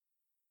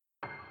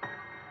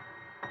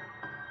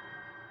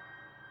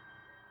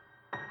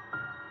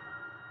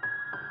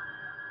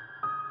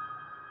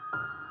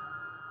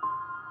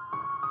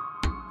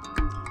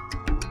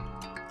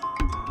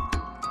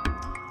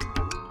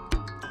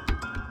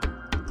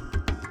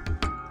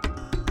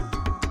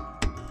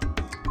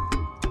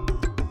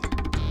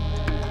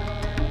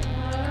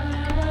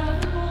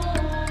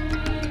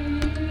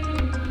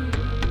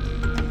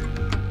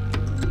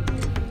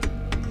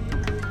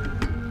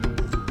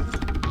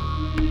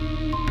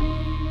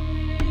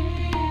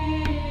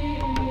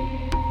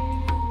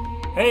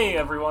Hey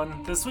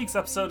everyone! This week's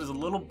episode is a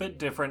little bit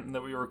different in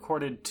that we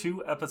recorded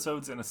 2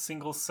 episodes in a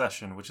single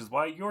session, which is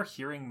why you're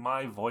hearing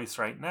my voice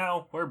right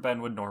now, where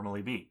Ben would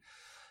normally be.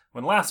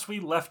 When last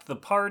we left the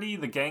party,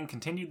 the gang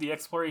continued the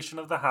exploration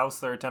of the house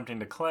they're attempting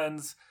to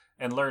cleanse,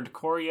 and learned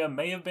Koria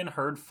may have been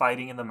heard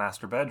fighting in the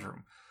master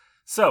bedroom.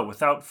 So,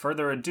 without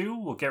further ado,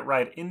 we'll get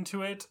right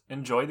into it.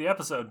 Enjoy the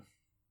episode.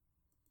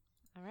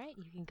 Alright,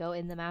 you can go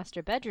in the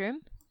master bedroom.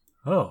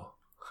 Oh,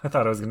 I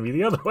thought it was going to be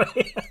the other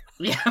way.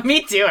 Yeah,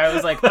 me too. I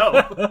was like,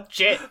 oh,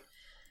 shit.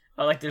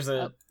 Oh, like there's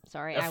a,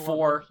 sorry, a I 4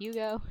 won't let you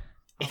go.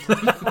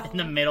 in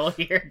the middle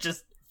here.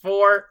 Just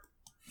 4.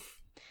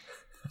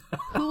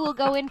 Who will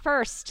go in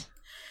first?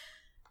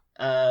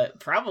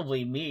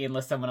 Probably me,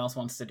 unless someone else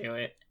wants to do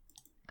it.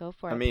 Go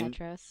for it,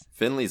 Petros.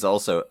 Finley's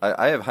also...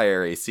 I have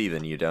higher AC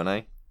than you, don't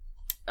I?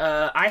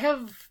 I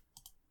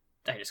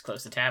just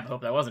closed the tab.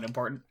 Hope that wasn't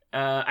important.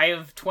 I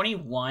have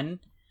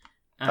 21.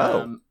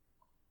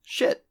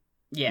 Shit.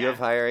 Yeah. You have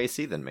higher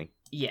AC than me.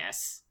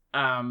 Yes.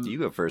 You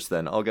go first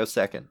then. I'll go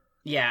second.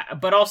 Yeah,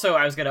 but also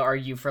I was going to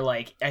argue for,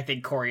 like, I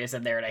think Coria's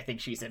in there and I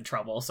think she's in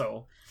trouble,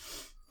 so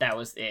that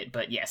was it.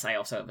 But yes, I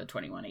also have a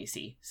 21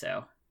 AC,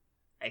 so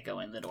I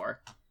go in the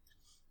door.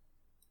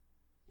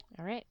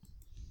 Alright.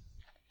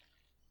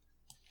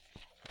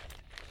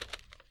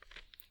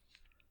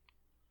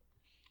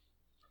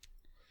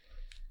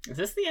 Is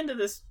this the end of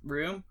this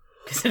room?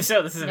 Because if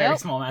so, this is a very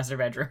small master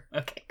bedroom.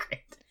 Okay,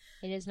 great.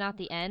 It is not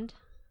the end.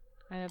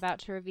 I'm about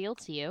to reveal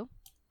to you.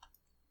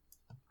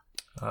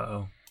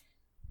 Uh-oh.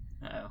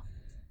 Uh-oh.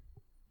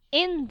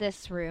 In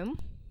this room,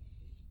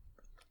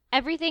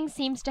 everything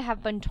seems to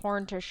have been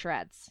torn to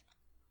shreds.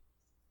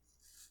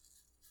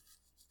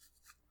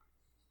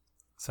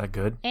 Is that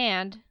good?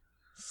 And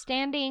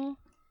standing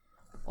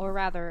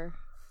over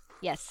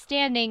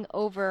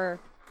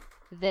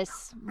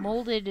this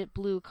molded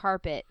blue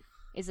carpet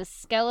is a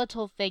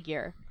skeletal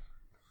figure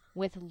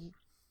with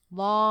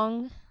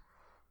long,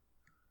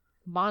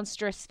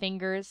 monstrous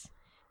fingers,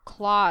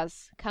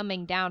 claws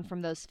coming down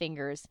from those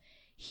fingers,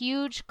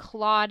 huge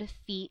clawed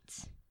feet,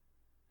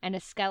 and a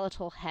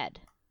skeletal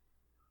head.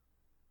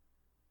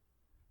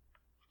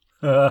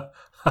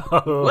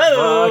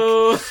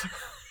 Whoa!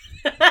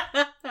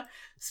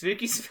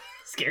 Spooky,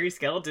 scary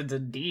skeletons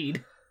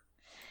indeed.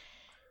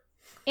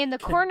 In the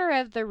corner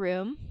of the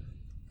room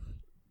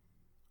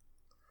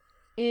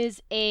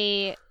is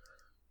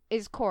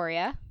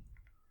Koria.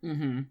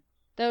 Mm-hmm.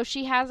 Though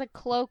she has a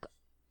cloak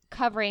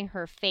covering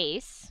her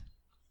face.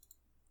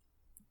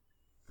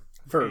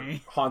 For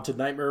haunted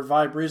nightmare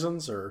vibe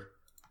reasons, or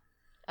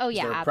is there a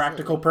absolutely.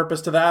 practical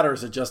purpose to that, or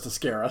is it just to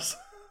scare us?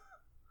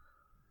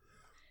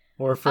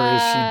 Or for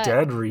is she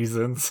dead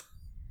reasons.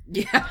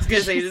 Yeah, I was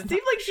gonna say, does it seem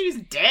like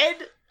she's dead?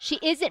 She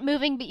isn't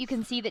moving, but you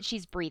can see that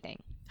she's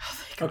breathing.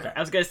 Okay. I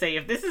was gonna say,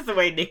 if this is the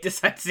way Nick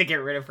decides to get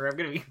rid of her, I'm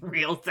gonna be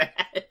real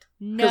sad.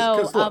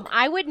 No, 'Cause look.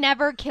 I would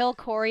never kill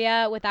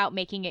Koria without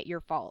making it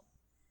your fault.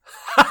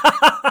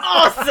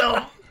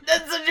 Awesome!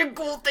 That's such a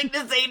cool thing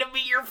to say to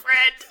me, your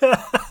friend.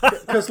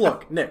 Because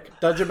look, Nick,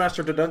 Dungeon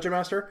Master to Dungeon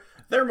Master,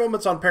 there are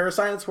moments on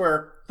Parascience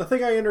where the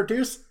thing I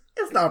introduce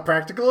is not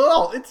practical at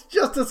all. It's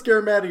just to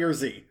scare Maddie or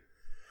Z.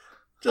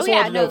 Just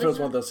wanted to know if it was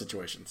one of those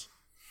situations.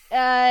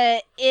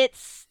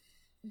 It's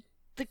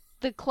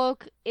the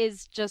cloak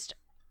is just.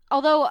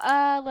 Although,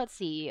 let's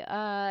see.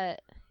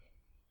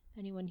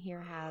 Anyone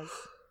here has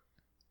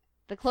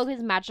the cloak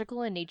is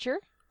magical in nature.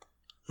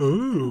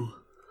 Ooh.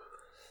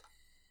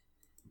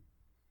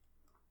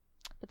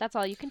 But that's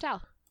all you can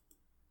tell.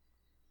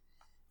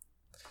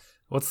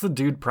 What's the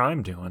Dude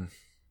Prime doing?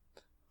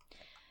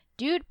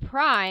 Dude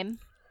Prime.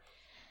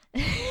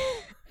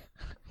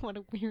 What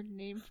a weird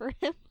name for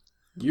him.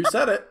 You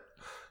said it.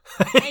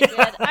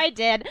 I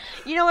did.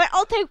 You know what?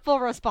 I'll take full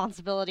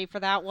responsibility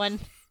for that one.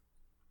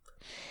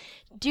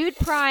 Dude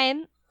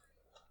Prime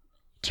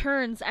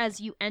turns as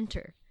you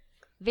enter.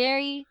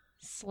 Very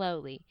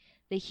slowly.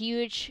 The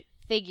huge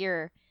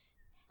figure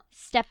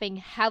stepping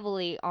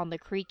heavily on the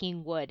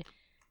creaking wood,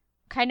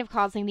 kind of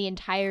causing the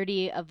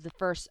entirety of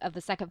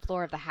the second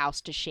floor of the house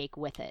to shake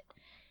with it.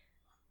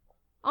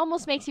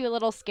 Almost makes you a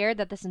little scared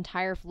that this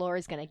entire floor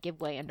is going to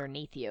give way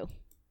underneath you.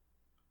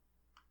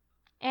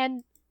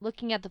 And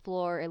looking at the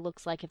floor, it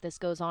looks like if this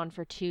goes on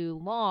for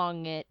too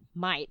long, it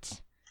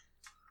might.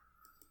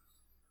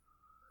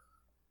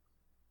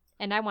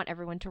 And I want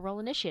everyone to roll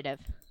initiative.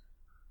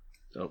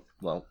 Oh,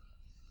 well.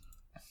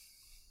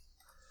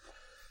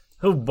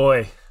 Oh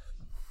boy.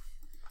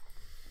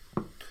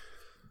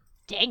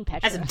 Dang,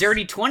 Petros. That's a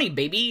dirty 20,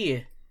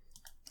 baby.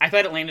 I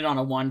thought it landed on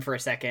a 1 for a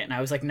second, and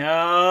I was like,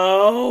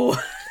 no.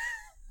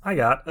 I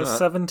got a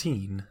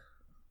 17.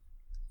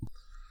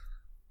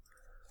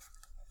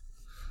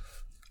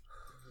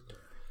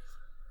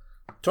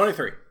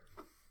 $23.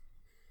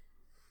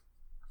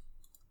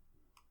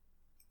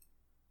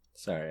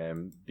 Sorry,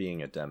 I'm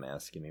being a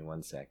dumbass. Give me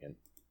 1 second.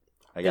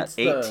 I got It's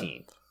the-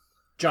 18.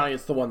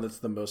 Giant's the one that's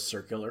the most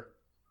circular.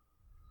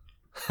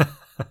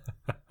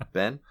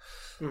 Ben?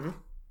 Mm-hmm.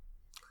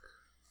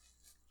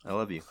 I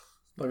love you.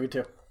 Love you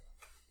too.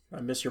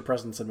 I miss your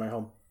presence in my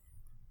home.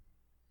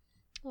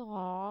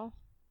 Aww.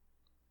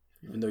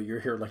 Even though you were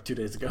here like 2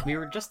 days ago. We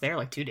were just there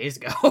like 2 days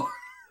ago.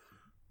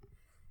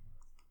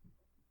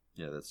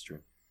 Yeah, that's true.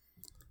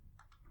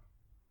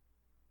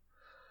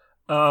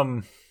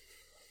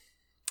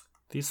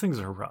 These things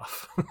are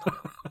rough.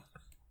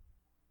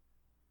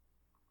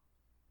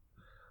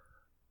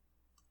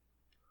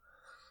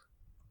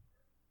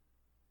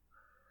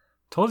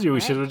 Told you we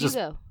should have just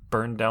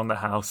burned down the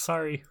house.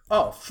 Sorry.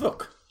 Oh,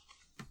 fuck.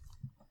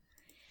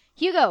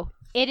 Hugo,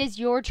 it is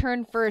your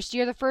turn first.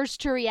 You're the first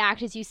to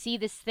react as you see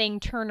this thing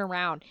turn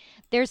around.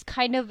 There's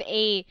kind of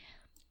a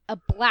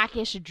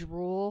blackish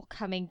drool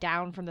coming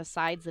down from the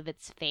sides of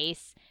its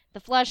face. The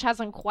flesh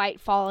hasn't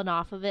quite fallen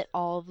off of it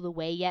all of the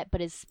way yet,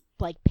 but is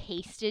like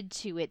pasted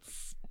to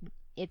its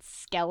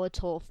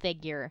skeletal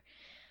figure.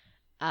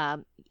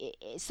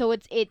 So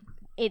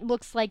it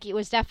looks like it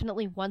was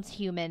definitely once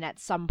human at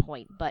some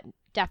point, but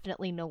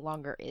definitely no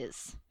longer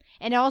is.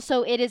 And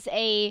also, it is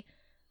a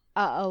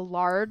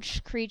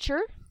large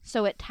creature,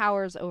 so it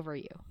towers over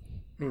you.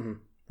 Mm-hmm.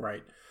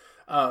 Right.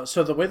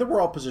 So the way that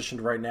we're all positioned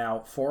right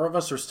now, 4 of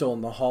us are still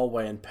in the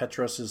hallway, and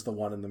Petros is the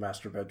one in the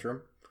master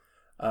bedroom.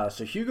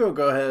 So Hugo,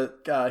 go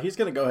ahead. He's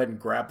going to go ahead and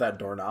grab that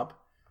doorknob.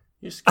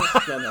 He's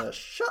just going to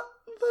shut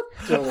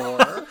the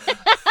door.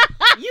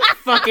 You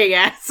fucking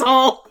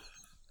asshole!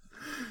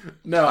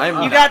 No,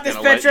 you got this,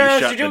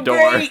 Petros. You're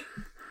doing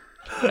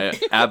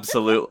great.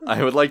 Absolutely.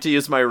 I would like to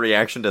use my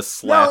reaction to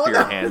slap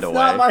your hand away.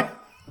 Not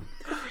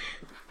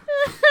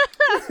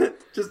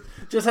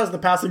just has the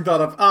passing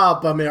thought of,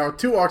 bummer,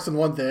 2 orcs in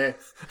one day.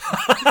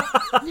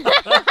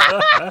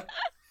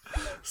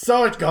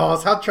 So it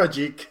goes. How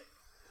tragic.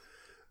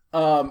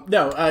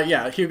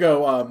 Yeah,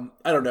 Hugo,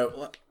 I don't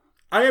know.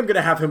 I am going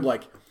to have him,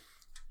 like...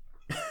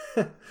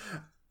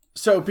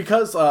 So,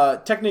 because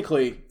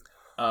technically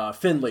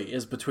Finley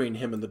is between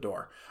him and the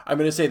door, I'm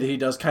going to say that he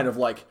does kind of,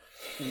 like,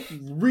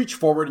 reach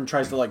forward and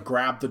tries to, like,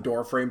 grab the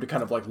door frame to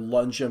kind of, like,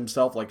 lunge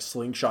himself, like,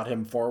 slingshot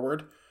him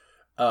forward.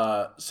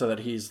 So that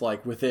he's,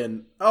 like,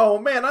 within... Oh,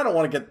 man, I don't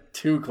want to get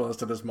too close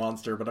to this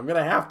monster, but I'm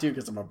going to have to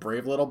because I'm a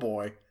brave little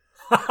boy.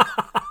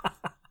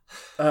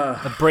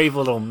 A brave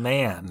little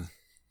man.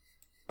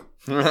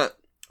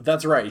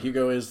 That's right.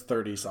 Hugo is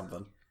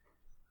 30-something.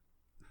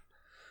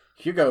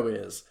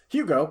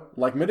 Hugo,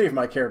 like many of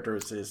my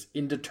characters, is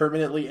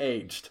indeterminately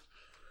aged.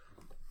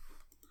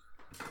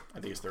 I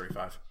think he's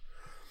 35.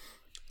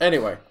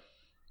 Anyway.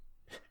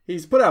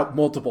 He's put out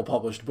multiple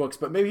published books,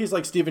 but maybe he's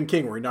like Stephen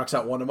King where he knocks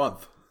out 1 a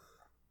month.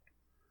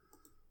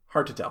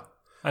 Hard to tell.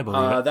 I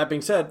believe it. That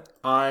being said,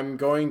 I'm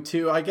going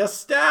to, I guess,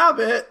 stab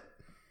it.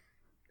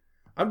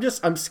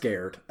 I'm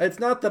scared. It's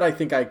not that I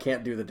think I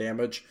can't do the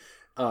damage.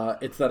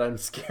 It's that I'm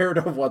scared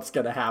of what's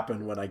going to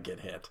happen when I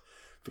get hit.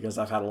 Because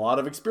I've had a lot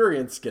of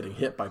experience getting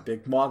hit by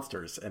big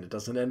monsters, and it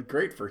doesn't end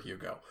great for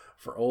Hugo.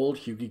 For old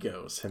Hugo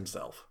Goes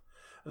himself.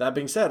 That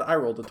being said, I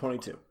rolled a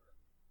 22.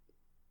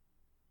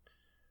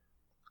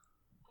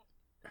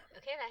 Okay,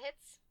 that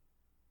hits.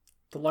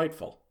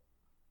 Delightful.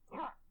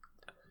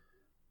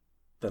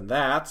 Then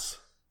that's...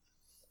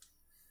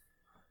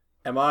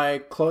 Am I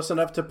close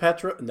enough to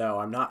Petra? No,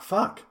 I'm not.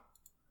 Fuck.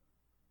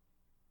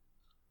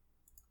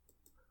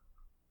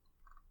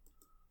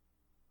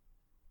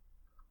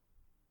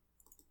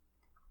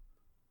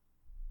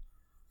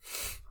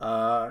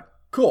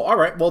 Cool. All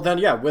right. Well, then,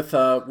 yeah,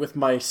 with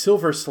my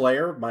Silver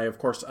Slayer, my, of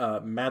course,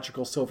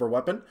 magical silver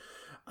weapon,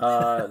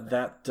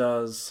 that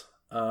does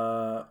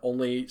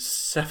only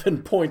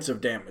 7 points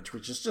of damage,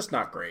 which is just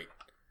not great.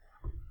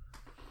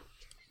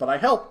 But I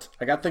helped.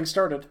 I got things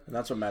started, and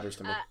that's what matters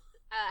to me.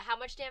 How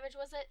much damage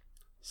was it?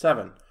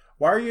 7.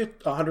 Why are you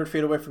 100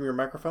 feet away from your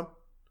microphone?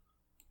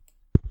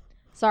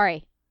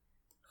 Sorry.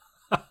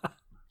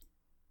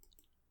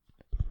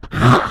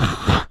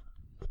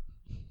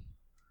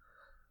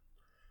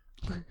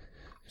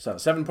 So,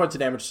 7 points of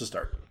damage to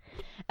start.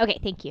 Okay,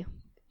 thank you.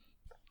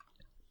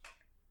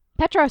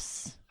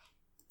 Petros.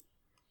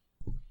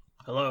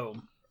 Hello.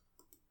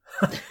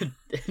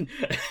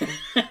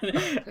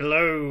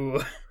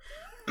 Hello.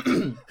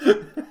 I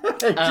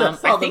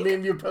just saw the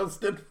meme you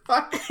posted.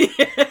 Fuck.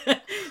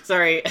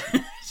 Sorry.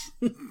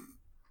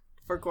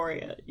 For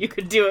Coria. You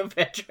could do it,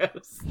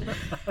 Petros.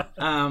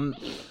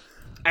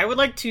 I would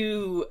like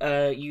to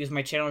use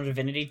my Channel of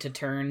Divinity to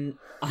turn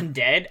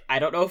undead. I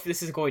don't know if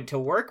this is going to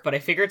work, but I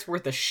figure it's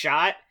worth a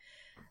shot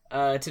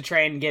to try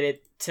and get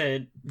it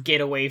to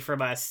get away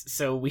from us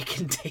so we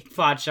can take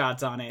pot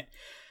shots on it.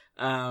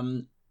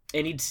 I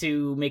need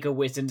to make a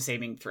wisdom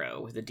saving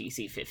throw with a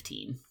DC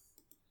 15.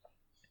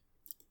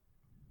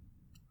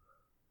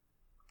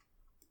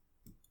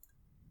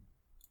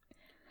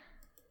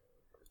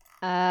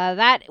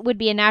 That would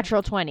be a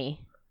natural 20.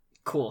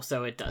 Cool,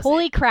 so it does.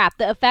 Holy crap,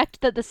 the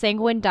effect that the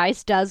sanguine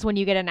dice does when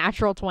you get a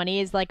natural 20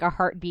 is like a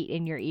heartbeat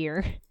in your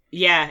ear.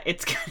 Yeah,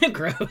 it's kind of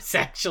gross,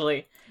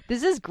 actually.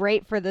 This is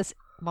great for this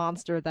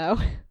monster, though.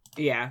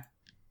 Yeah.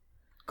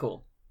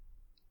 Cool.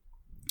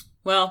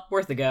 Well,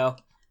 worth a go.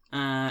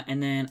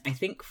 And then I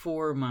think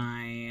for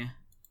my...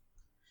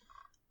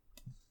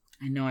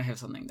 I know I have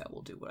something that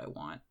will do what I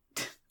want.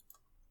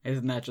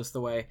 Isn't that just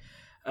the way?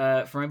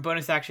 For my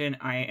bonus action,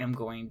 I am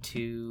going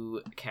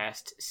to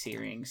cast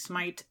Searing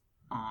Smite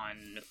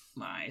on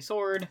my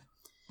sword.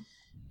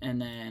 And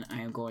then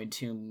I am going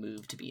to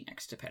move to be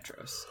next to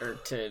Petros. Or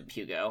to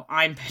Hugo.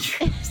 I'm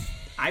Petros.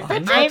 I'm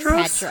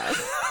Petros.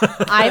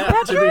 I'm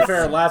Petros. To be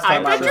fair, last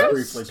time I was Petros?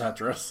 briefly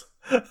Petros.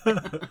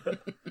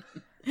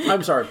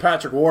 I'm sorry,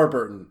 Patrick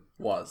Warburton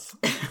was.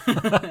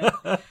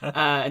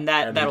 And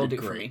that'll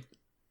do for me.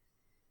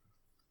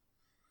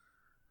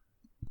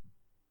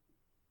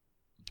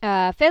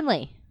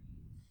 Finley.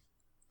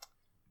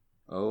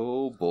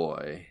 Oh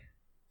boy.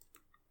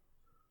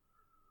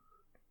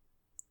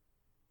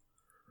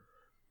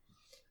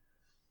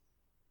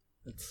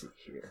 Let's see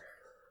here.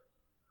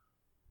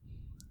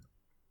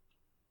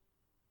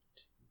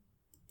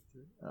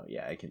 Oh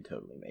yeah, I can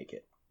totally make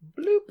it.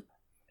 Bloop.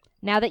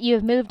 Now that you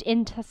have moved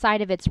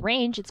inside of its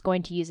range, it's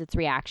going to use its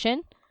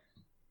reaction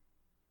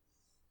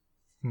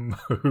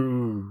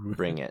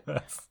Bring it.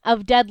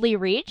 of Deadly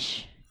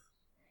Reach.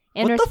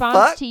 In What the response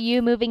fuck? to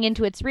you moving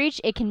into its reach,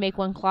 it can make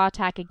one claw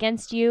attack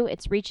against you.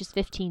 Its reach is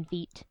 15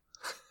 feet.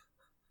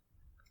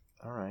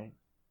 All right.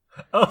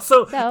 Oh,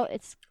 so So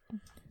it's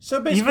So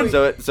basically,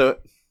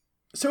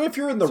 So if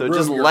you're in the so room,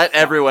 just you're let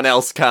fine. everyone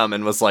else come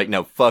and was like,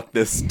 no, fuck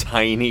this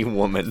tiny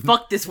woman.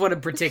 Fuck this one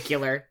in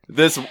particular.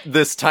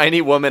 This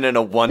tiny woman in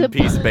a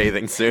one-piece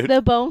bathing suit.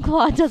 the Bone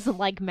Claw doesn't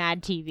like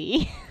Mad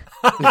TV.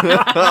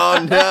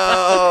 Oh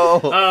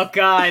no! Oh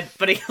god,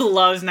 but he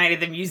loves Night at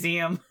the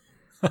Museum.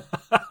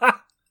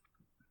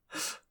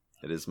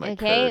 It is my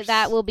Okay, curse.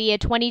 that will be a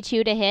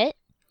 22 to hit.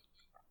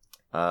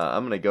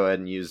 I'm gonna go ahead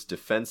and use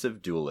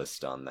Defensive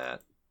Duelist on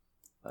that.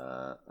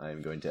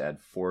 I'm going to add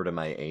 4 to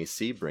my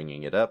AC,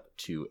 bringing it up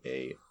to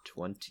a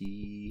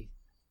 20.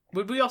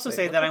 Would we also Wait,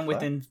 say what that the I'm fuck?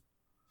 within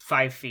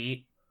 5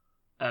 feet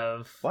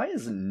of... Why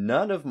is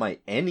none of my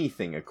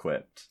anything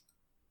equipped?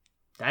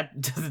 That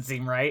doesn't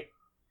seem right.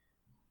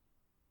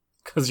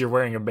 because you're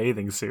wearing a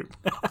bathing suit.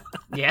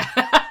 Yeah.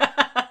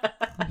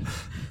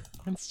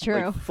 That's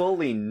true. Like,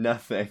 fully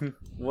nothing.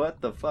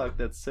 What the fuck?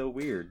 That's so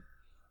weird.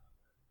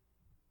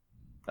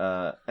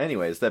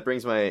 Anyways, that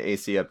brings my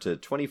AC up to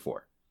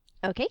 24.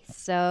 Okay,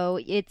 so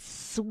it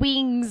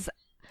swings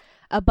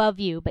above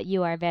you, but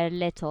you are very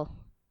little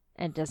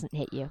and doesn't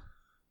hit you.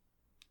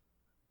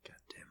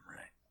 Goddamn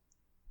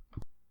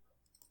right.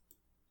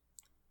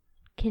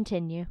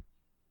 Continue.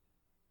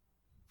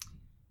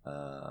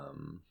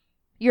 Um,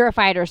 You're a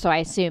fighter, so I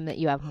assume that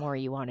you have more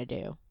you want to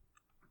do.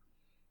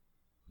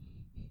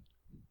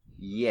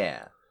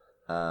 yeah.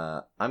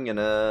 I'm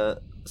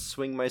gonna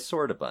swing my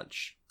sword a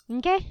bunch.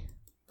 Okay.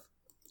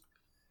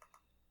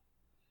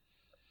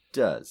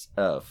 Does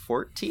a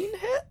 14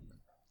 hit?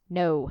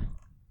 No.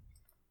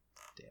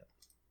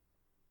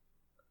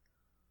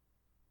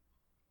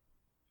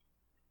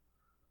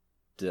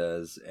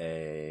 Does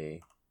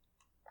a...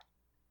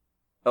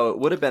 Oh, it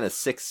would have been a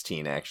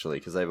 16, actually,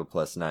 because I have a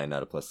 +9,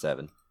 not a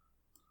 +7.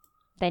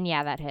 Then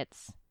yeah, that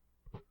hits.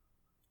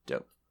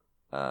 Dope.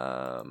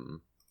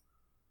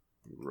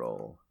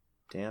 Roll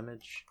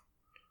damage.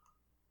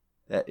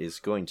 That is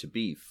going to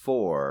be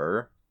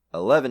for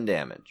 11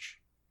 damage.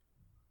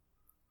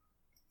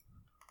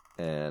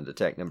 And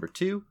attack number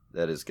 2,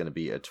 that is going to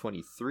be a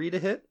 23 to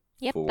hit.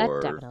 Yep, for,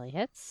 that definitely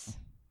hits.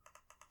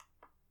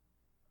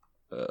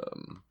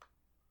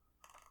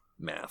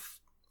 Math.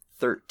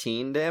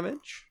 13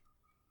 damage.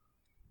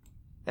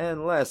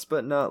 And last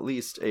but not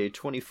least, a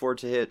 24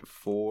 to hit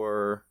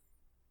for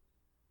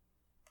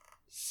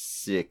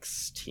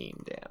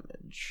 16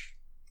 damage.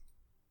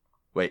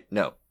 Wait,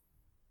 no.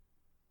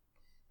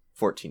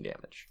 14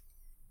 damage.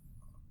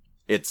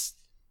 It's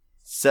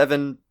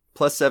 7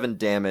 plus 7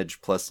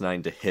 damage plus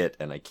 9 to hit,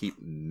 and I keep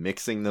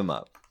mixing them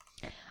up.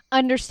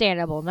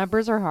 Understandable.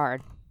 Numbers are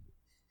hard.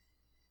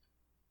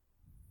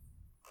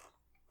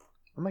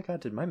 Oh my god,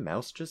 did my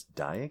mouse just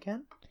die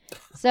again?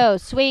 So,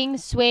 swing,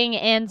 swing,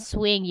 and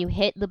swing. You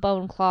hit the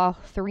Bone Claw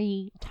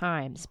 3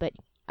 times, but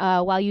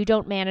while you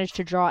don't manage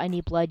to draw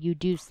any blood, you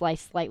do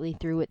slice slightly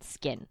through its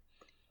skin.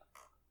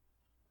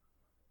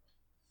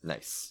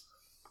 Nice.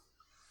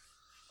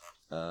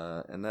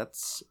 And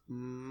that's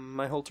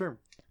my whole turn.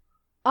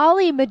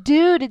 Ollie, my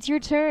dude, it's your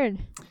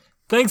turn.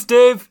 Thanks,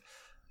 Dave.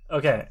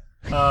 Okay.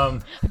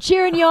 I'm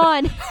cheering you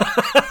on.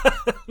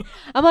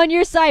 I'm on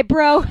your side,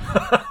 bro.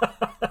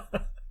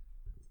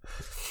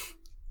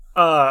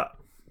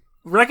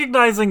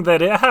 Recognizing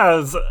that it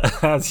has,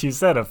 as you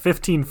said, a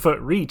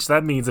 15-foot reach,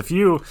 that means if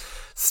you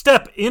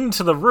step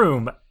into the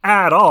room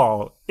at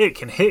all, it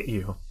can hit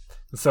you.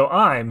 So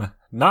I'm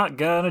not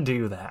gonna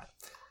do that.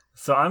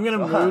 So I'm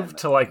gonna move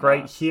to like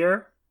right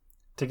here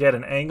to get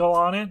an angle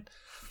on it.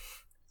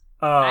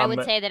 I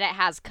would say that it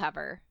has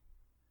cover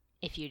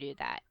if you do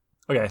that.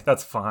 Okay,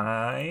 that's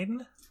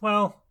fine.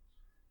 Well,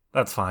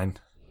 that's fine.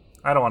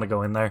 I don't want to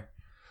go in there.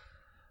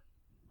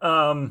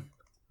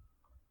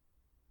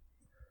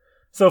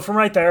 So from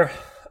right there,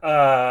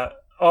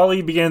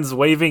 Ollie begins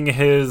waving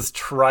his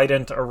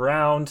trident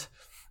around,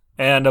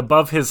 and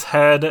above his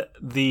head,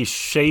 the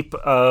shape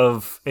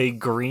of a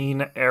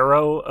green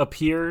arrow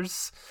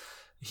appears,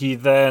 He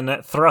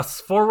then thrusts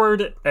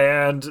forward,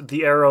 and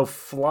the arrow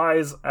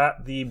flies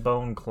at the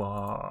Bone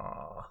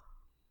Claw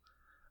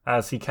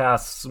as he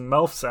casts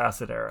Melf's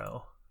Acid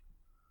Arrow.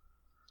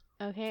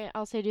 Okay,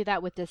 I'll say do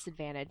that with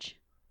disadvantage.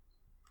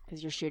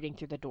 Because you're shooting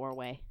through the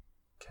doorway.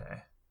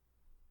 Okay.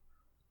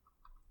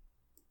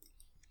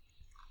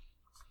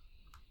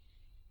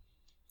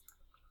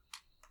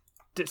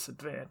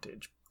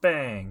 Disadvantage.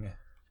 Bang.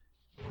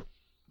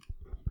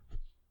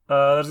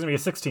 That's going to be a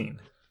 16.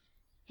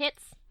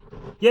 Hits.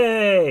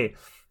 Yay!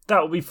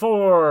 That will be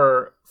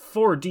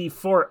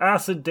 4d4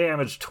 acid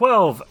damage,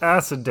 12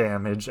 acid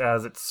damage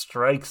as it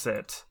strikes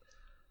it.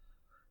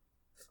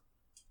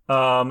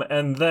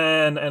 And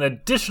then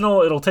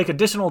it'll take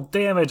additional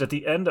damage at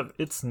the end of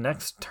its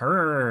next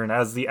turn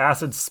as the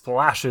acid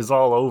splashes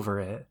all over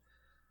it.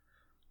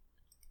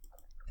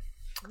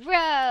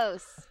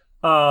 Gross.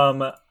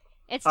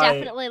 It's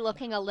definitely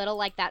looking a little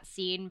like that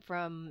scene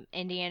from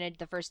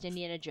the first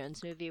Indiana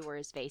Jones movie where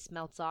his face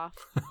melts off.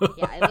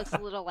 Yeah, it looks a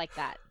little like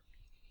that.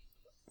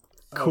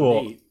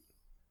 Cool.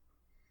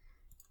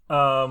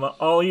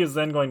 Ollie is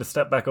then going to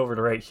step back over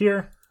to right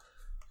here.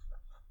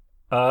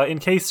 In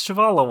case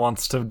Shivala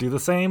wants to do the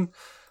same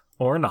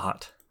or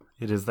not.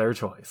 It is their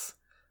choice.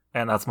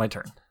 And that's my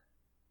turn.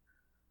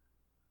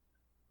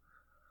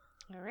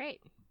 All right.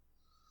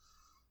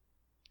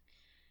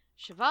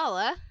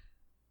 Shivala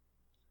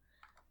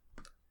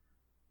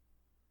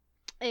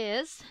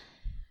is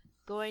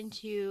going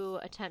to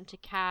attempt to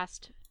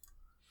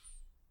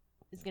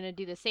is going to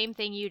do the same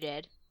thing you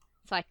did.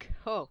 It's like,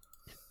 oh,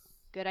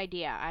 good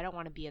idea. I don't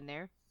want to be in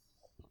there.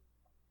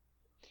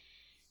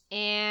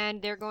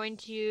 And they're going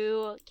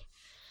to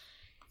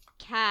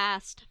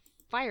cast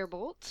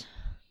Firebolt.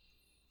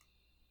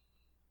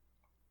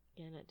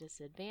 Again, at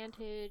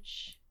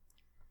disadvantage.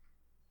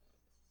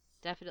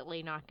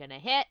 Definitely not going to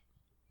hit.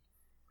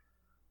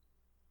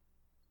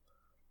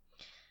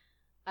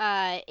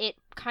 It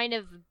kind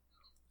of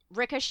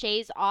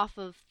ricochets off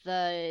of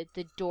the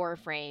door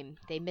frame.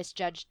 They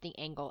misjudged the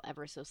angle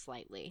ever so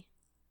slightly.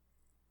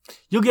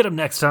 You'll get him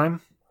next time.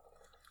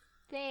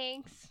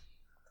 Thanks.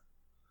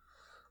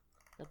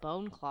 The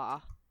Bone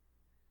Claw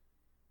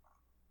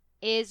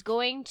is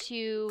going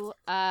to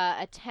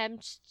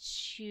attempt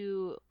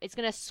to... It's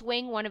going to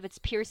swing one of its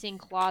piercing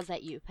claws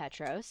at you,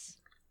 Petros.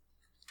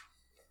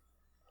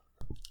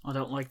 I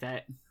don't like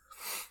that.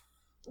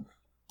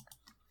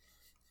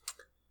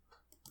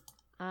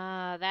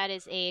 That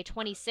is a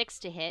 26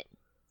 to hit.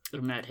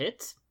 And that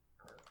hits.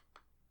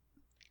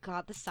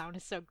 God, the sound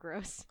is so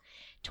gross.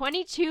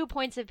 22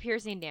 points of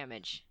piercing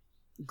damage.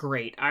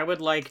 Great. I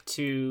would like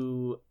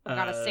to... I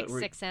got a 6,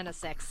 6, and a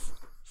 6.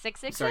 6,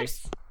 6, Sorry.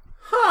 6?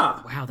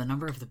 Huh! Wow, the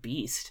number of the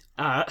beast.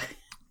 What a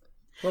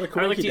I would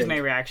like to use my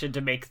coinky-dink. reaction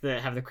to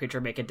have the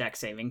creature make a dex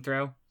saving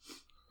throw.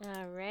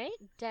 Alright,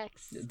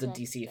 Dex. The Dex,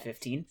 DC Dex,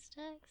 15.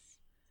 Dex.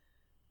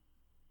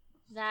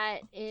 That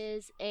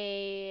is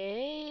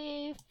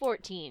a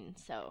 14,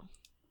 so...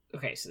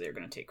 Okay, so they're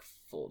going to take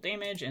full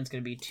damage, and it's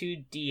going to be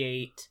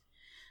 2d8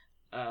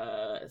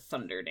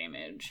 thunder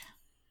damage.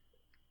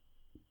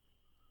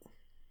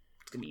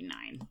 It's going to be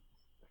 9.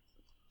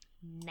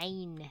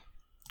 9.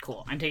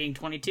 Cool. I'm taking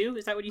 22,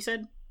 is that what you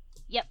said?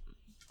 Yep.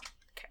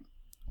 Okay.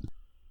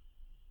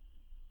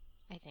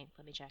 I think.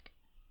 Let me check.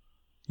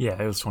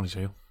 Yeah, it was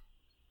 22.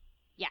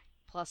 Yeah,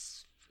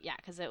 plus... Yeah,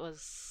 because it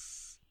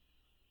was...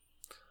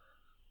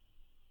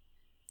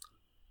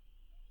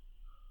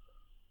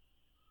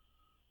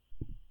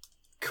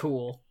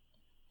 Cool.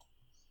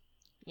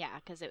 Yeah,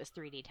 because it was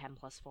 3d10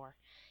 plus 4.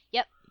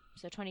 Yep,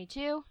 so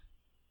 22.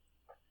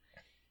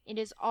 It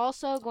is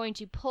also going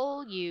to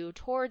pull you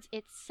towards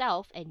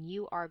itself, and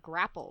you are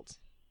grappled.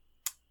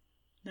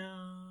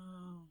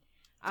 No.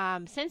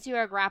 Since you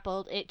are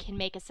grappled, it can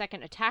make a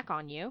second attack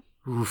on you.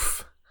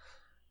 Oof.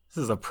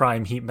 This is a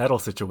prime heat metal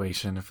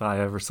situation if I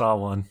ever saw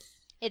one.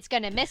 It's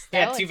going to miss, though.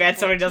 Yeah, too It's bad a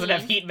somebody doesn't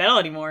have 14. heat metal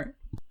anymore.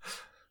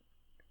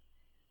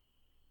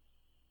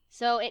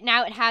 So it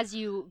has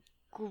you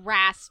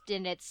grasped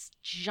in its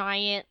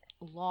giant,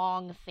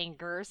 long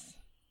fingers,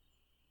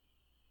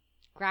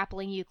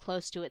 grappling you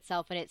close to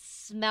itself, and it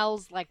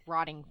smells like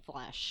rotting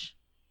flesh.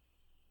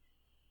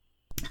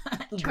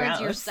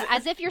 Turns your Gross.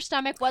 as if your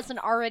stomach wasn't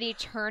already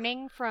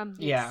turning from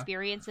the Yeah.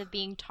 experience of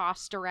being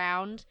tossed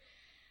around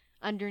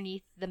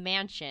underneath the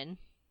mansion.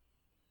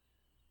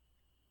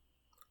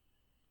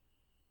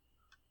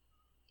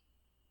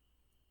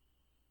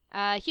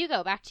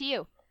 Hugo, back to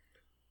you.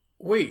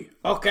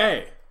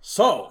 Okay,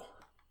 so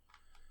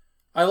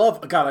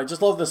I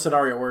just love this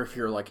scenario where if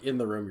you're like in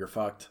the room, you're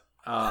fucked.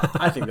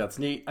 I think that's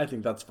neat. I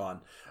think that's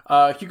fun.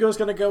 Hugo's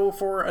gonna go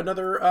for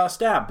another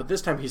stab, but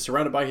this time he's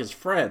surrounded by his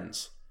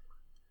friends,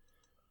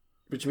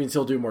 which means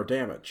he'll do more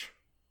damage.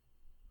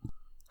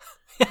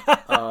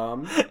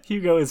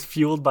 Hugo is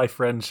fueled by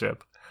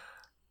friendship.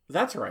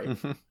 That's right.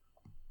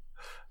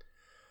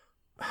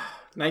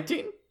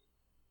 19?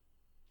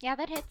 Yeah,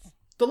 that hits.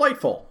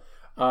 Delightful.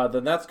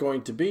 Then that's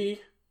going to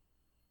be...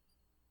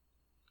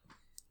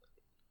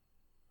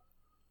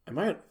 Am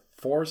I at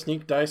 4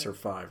 sneak dice or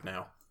 5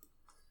 now?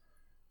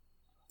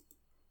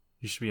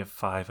 You should be at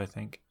 5, I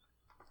think.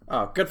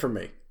 Oh, good for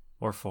me.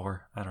 Or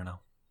 4. I don't know.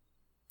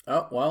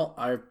 Oh, well,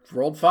 I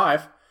rolled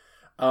 5.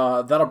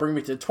 That'll bring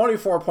me to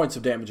 24 points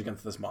of damage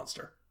against this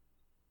monster.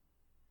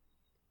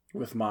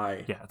 With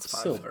my it's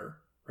 5. silver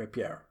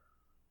rapier.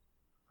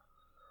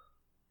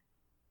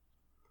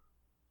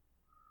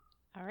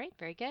 All right,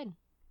 very good.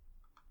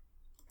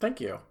 Thank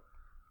you.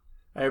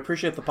 I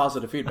appreciate the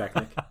positive feedback,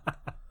 Nick.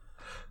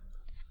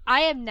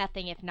 I am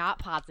nothing if not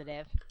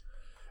positive.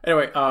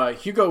 Anyway,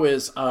 Hugo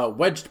is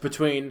wedged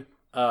between...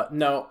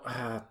 don't...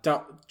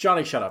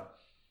 Johnny, shut up.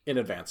 In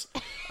advance.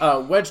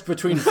 Wedged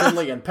between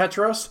Finley and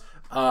Petros,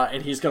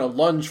 and he's going to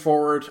lunge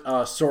forward,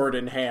 sword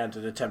in hand,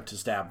 and attempt to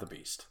stab the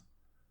beast.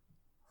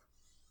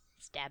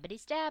 Stabbity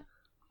stab.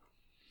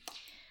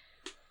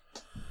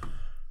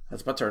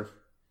 That's my turn.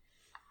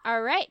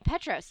 All right,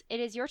 Petros, it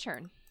is your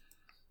turn.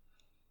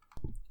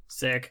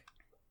 Sick.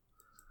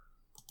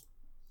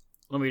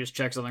 Let me just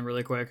check something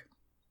really quick.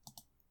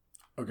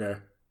 Okay.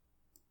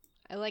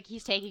 I like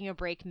he's taking a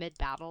break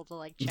mid-battle to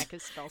like check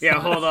his spell Yeah,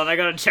 slots. hold on. I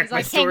gotta check He's my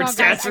like, "Hang sword on,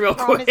 guys, stats I real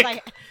promise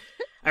quick.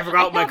 I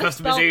forgot what my have a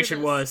spell for customization this."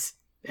 was.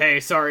 Hey,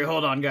 sorry.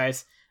 Hold on,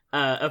 guys.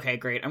 Okay,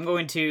 great. I'm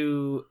going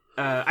to...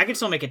 I can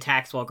still make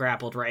attacks while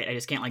grappled, right? I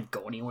just can't, like,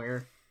 go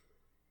anywhere.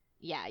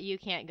 Yeah, you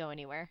can't go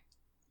anywhere.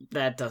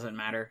 That doesn't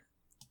matter.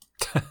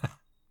 I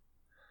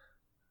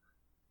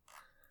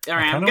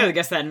Alright, I'm kinda- gonna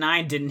guess that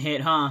 9 didn't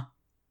hit, huh?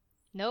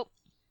 Nope.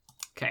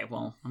 Okay,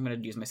 well, I'm gonna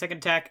use my second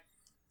attack.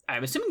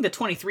 I'm assuming the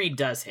 23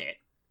 does hit.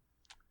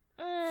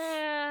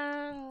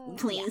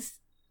 Please.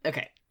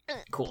 Okay,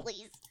 cool.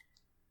 Please.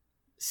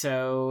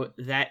 So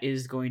that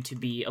is going to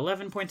be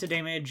 11 points of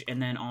damage,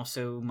 and then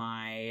also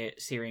my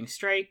Searing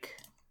Strike,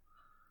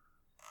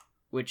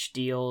 which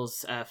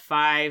deals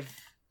 5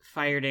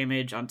 fire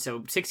damage,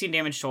 so 16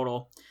 damage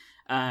total.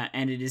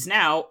 And it is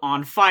now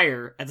on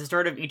fire at the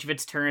start of each of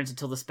its turns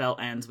until the spell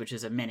ends, which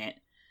is a minute.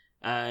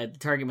 The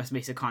target must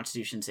make a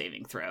Constitution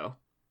saving throw.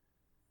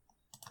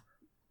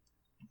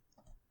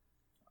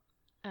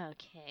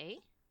 Okay.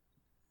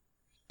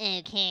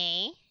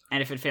 Okay.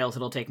 And if it fails,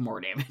 it'll take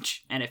more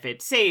damage. And if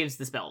it saves,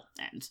 the spell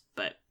ends.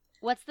 But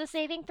What's the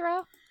saving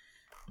throw?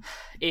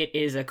 it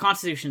is a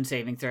Constitution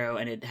saving throw,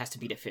 and it has to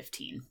beat a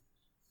 15.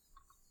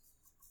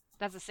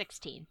 That's a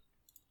 16.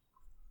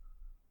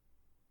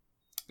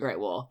 Right,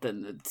 well,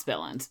 then the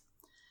spell ends.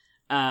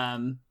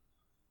 That's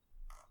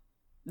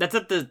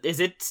at the... Is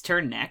its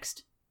turn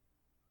next?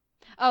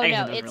 Oh I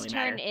guess no, it doesn't its really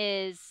turn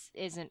matter.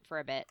 isn't for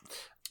a bit.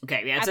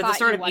 Okay, yeah, it's I at the thought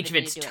start you of each wanted of me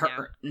its to do it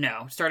turns.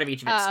 No, start of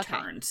each of its Oh, okay.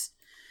 turns.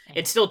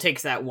 It still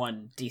takes that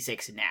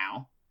 1d6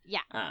 now.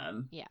 Yeah. Yeah.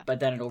 Yeah. But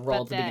then it'll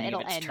roll But at the beginning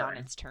it'll of its end turn. on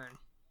its turn.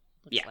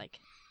 Looks Yeah. like.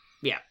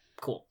 Yeah,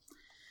 cool.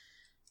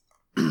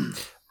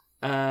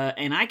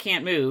 And I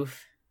can't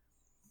move.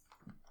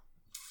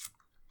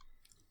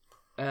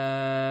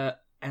 And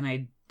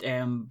I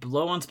am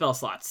low on spell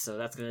slots, so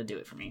that's gonna do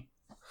it for me.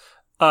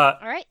 All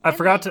right. I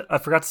Finley.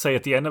 forgot to say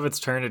at the end of its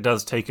turn it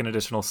does take an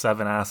additional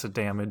 7 acid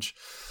damage.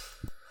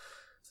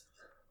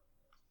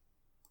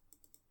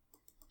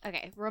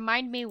 Okay,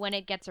 remind me when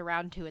it gets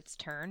around to its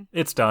turn.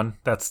 It's done.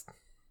 That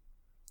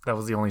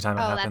was the only time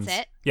it Oh, happens. that's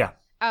it? Yeah.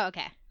 Oh,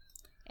 okay.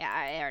 Yeah,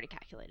 I already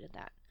calculated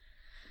that.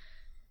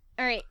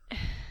 All right.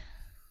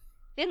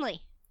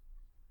 Finley,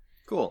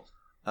 Cool.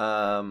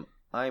 I'm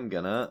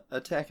gonna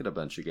attack it a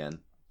bunch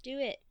again. do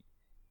it.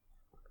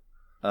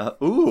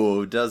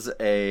 Does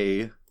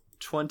a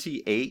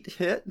 28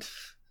 hit?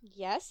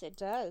 Yes, it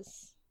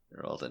does.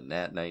 I rolled a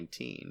nat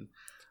 19.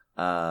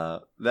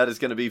 That is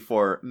gonna be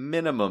for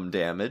minimum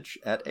damage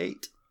at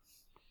 8.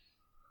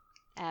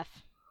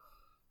 F.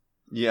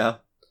 Yeah.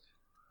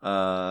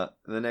 The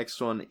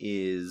next one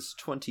is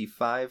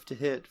 25 to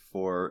hit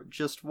for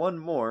just one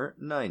more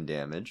 9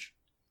 damage.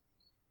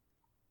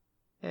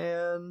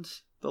 And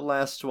the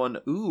last one,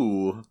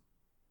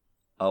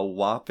 a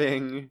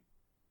whopping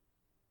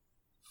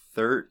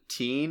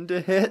 13 to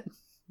hit.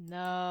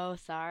 No,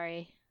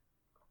 sorry.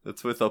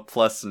 That's with a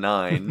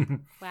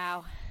 +9.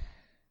 Wow.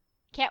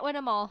 Can't win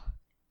them all.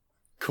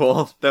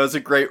 Cool. That was a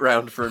great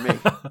round for me.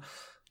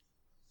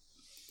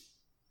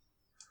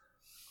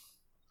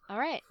 All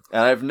right.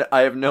 And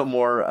I have no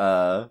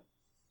more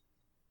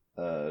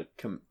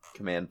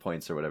command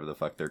points or whatever the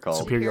fuck they're called.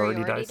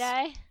 Superiority dice.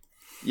 die.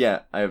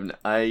 Yeah,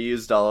 I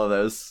used all of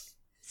those.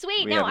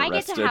 Sweet. We Now I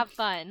haven't get to rested. have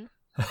fun.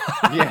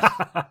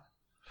 Yeah.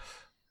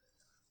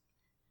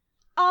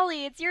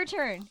 Ollie, it's your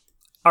turn.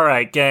 All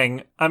right,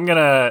 gang. I'm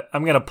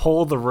gonna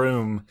poll the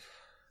room.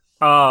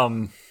 How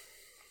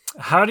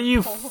do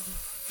you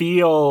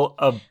feel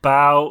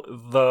about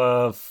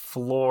the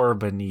floor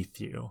beneath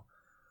you?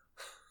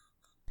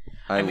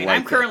 I mean, like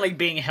I'm it. currently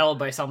being held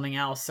by something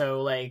else,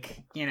 so,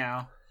 like, you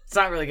know, it's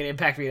not really going to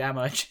impact me that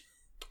much.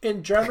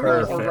 In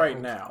general or Perfect. right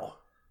now?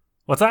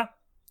 What's that?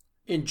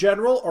 In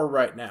general or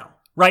right now?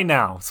 Right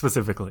now,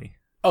 specifically.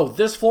 Oh,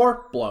 this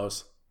floor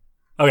blows.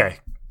 Okay.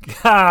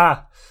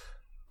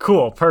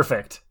 Cool.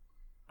 Perfect.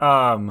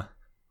 Ollie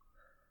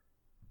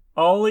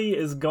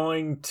is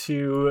going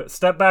to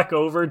step back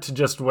over to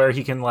just where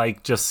he can,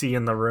 like, just see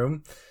in the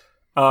room.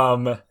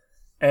 And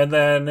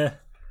then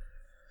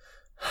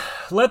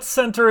let's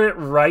center it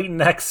right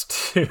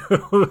next to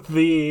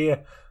the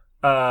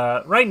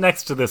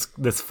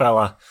this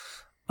fella.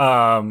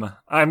 I'm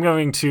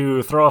going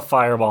to throw a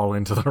fireball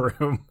into the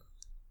room.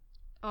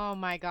 Oh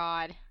my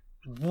god.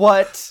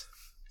 What?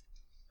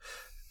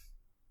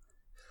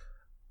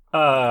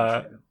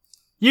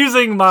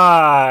 Using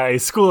my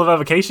School of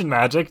Evocation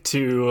magic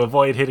to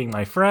avoid hitting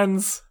my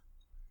friends.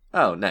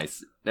 Oh,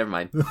 nice. Never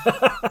mind.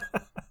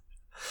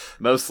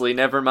 Mostly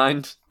never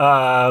mind.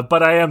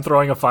 But I am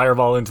throwing a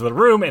fireball into the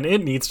room, and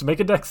it needs to make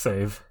a dex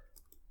save.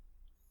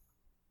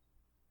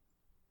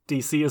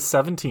 DC is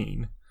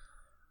 17.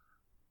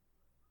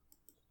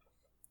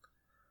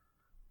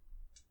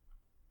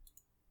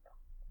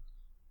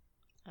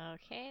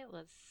 Okay,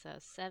 let's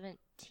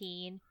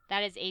 17.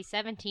 That is a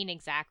 17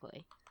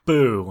 exactly.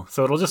 Boo.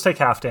 So it'll just take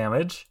half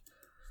damage.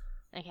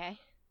 Okay.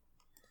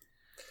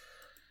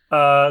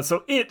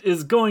 So it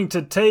is going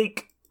to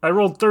take... I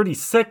rolled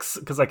 36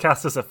 because I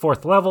cast this at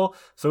 4th level,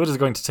 so it is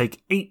going to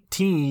take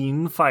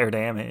 18 fire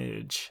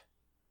damage.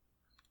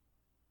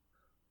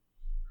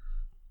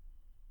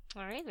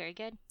 Alright, very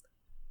good.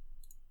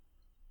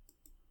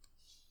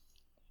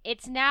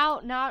 It's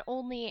now, not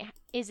only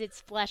is its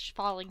flesh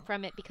falling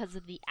from it because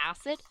of the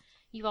acid,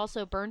 you've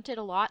also burnt it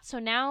a lot, so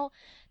now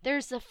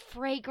there's a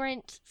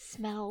fragrant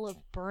smell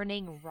of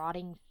burning,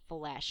 rotting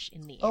flesh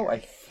in the air. Oh, I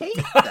hate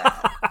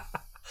that.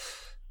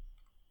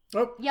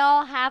 Oh,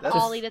 Y'all have That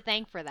is- Ollie to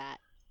thank for that.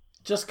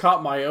 just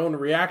caught my own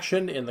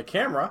reaction in the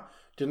camera.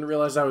 Didn't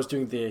realize I was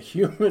doing the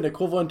human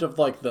equivalent of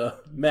like the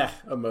meh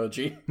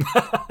emoji.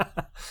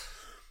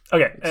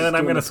 Okay, and then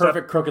I'm going to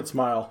perfect crooked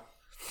smile.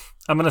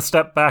 I'm going to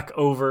step back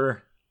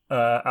over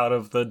out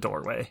of the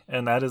doorway,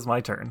 and that is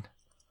my turn.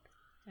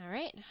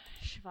 Alright,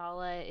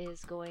 Shivala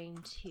is going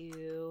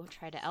to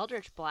try to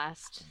Eldritch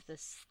Blast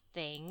this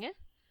thing.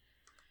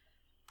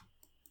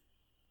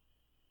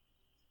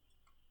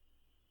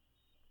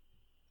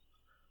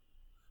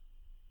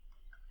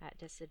 At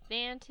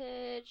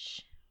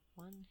disadvantage.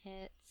 1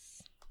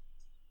 hits.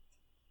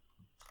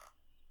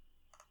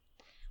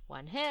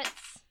 1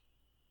 hits.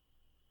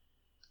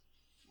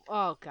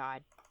 Oh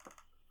god.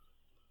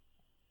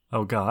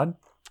 Oh god.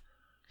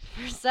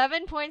 For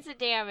 7 points of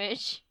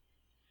damage.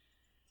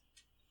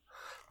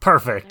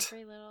 Perfect.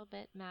 Every little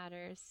bit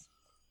matters.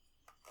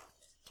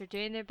 They're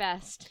doing their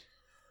best.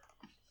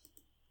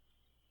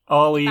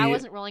 Ollie... If I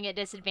wasn't rolling at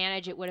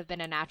disadvantage, it would have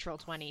been a natural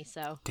 20,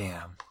 so.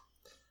 Damn.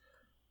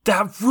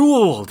 That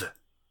ruled!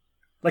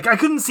 Like, I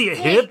couldn't see a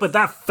hit, but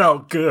that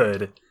felt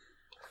good.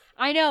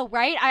 I know,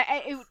 right?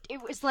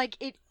 It was like,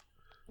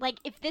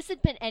 if this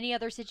had been any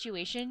other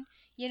situation,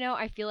 you know,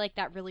 I feel like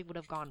that really would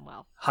have gone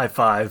well. High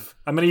five.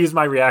 I'm going to use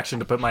my reaction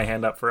to put my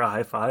hand up for a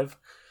high five.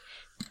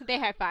 They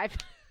high five.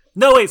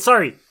 No, wait,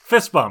 sorry.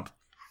 Fist bump.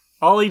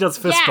 Ollie does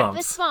fist yeah, bumps.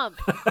 fist bump.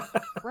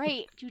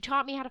 Right. You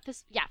taught me how to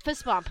fist... Yeah,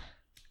 fist bump.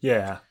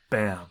 Yeah,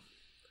 bam.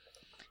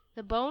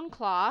 The Bone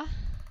Claw.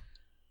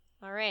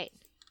 All right.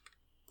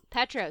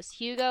 Petros,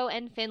 Hugo,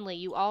 and Finley,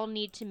 you all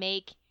need to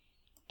make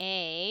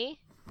a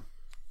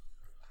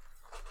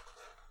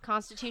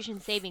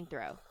Constitution saving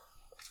throw.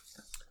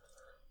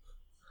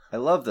 I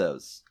love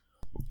those.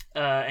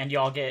 And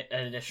y'all get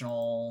an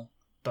additional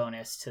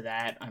bonus to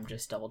that. I'm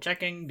just double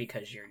checking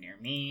because you're near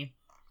me.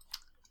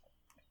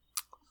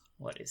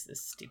 What is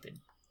this stupid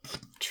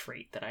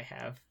trait that I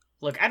have?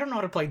 Look, I don't know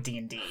how to play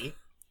D&D.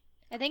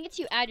 I think it's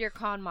you add your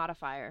con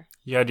modifier.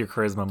 You had your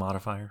charisma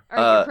modifier. Or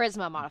your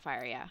charisma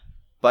modifier, yeah.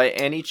 By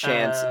any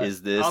chance,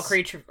 is this...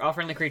 All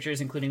friendly creatures,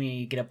 including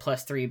me, get a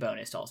 +3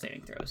 bonus to all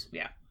saving throws.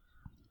 Yeah.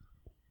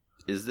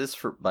 Is this,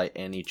 for by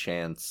any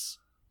chance,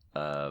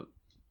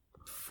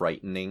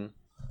 frightening?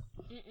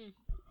 Mm-mm.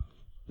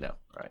 No,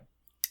 all right.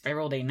 I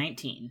rolled a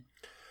 19.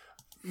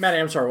 Maddie,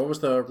 I'm sorry, what was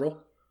the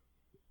roll?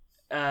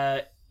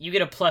 You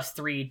get a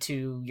 +3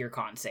 to your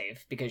con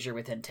save because you're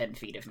within 10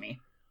 feet of me.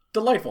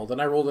 Delightful, then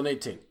I rolled an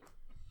 18.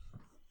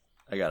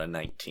 I got a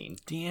 19.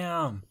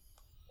 Damn.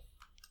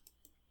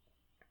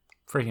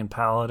 Freaking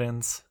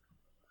paladins.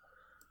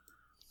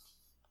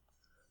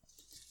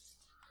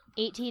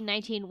 18,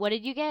 19. What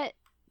did you get,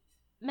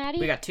 Maddie?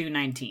 We got 2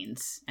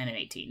 19s and an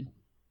 18.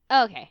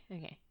 Oh, okay.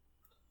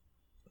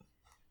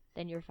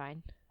 Then you're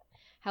fine.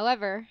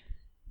 However,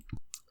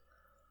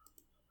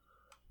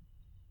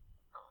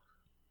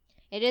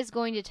 it is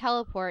going to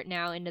teleport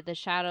now into the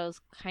shadows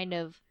kind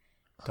of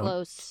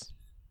close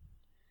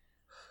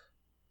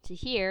to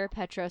here.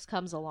 Petros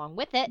comes along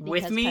with it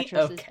because With me?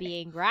 Petros is Okay.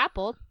 being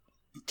grappled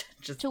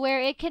Just to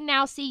where it can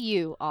now see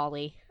you,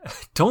 Ollie.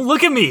 Don't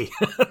look at me!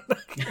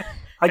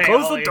 I Hey,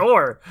 closed the Ollie.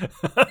 door.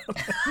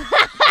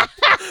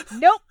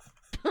 Nope.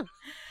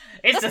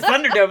 It's the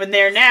Thunderdome in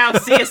there now.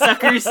 See ya,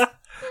 suckers.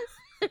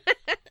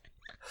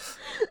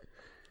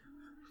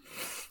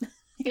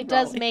 It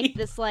does Ollie. make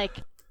this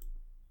like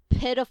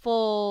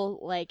pitiful,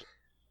 like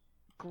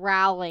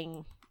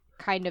growling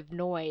kind of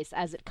noise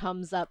as it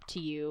comes up to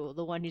you,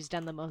 the one who's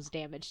done the most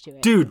damage to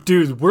it.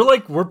 Dude,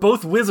 we're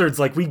both wizards.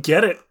 Like, we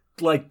get it.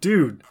 Like,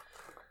 dude.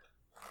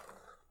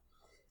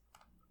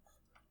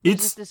 It's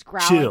It's just this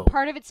growling. chill.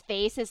 Part of its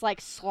face is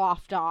like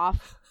sloughed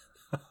off.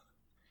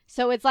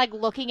 So it's like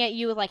looking at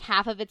you with like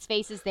half of its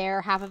face is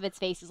there, half of its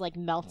face is like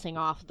melting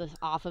off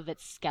of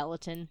its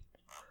skeleton.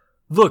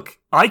 Look,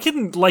 I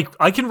can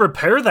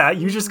repair that.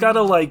 You just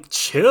gotta like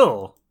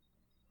chill.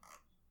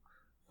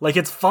 Like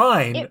it's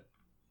fine.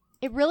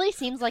 It really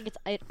seems like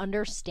it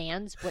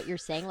understands what you're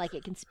saying, like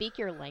it can speak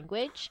your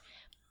language,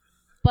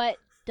 but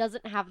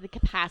doesn't have the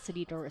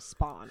capacity to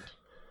respond.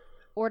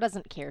 Or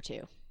doesn't care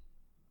to.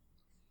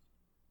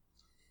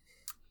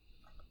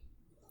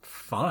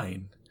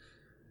 Fine.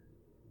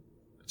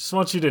 I just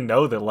want you to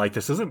know that, like,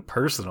 this isn't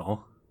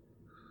personal.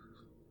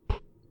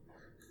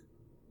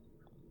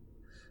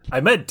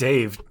 I met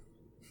Dave.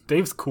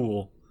 Dave's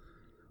cool.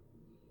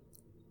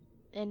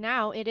 And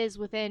now it is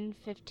within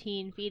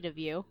 15 feet of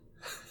you.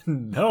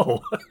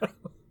 No.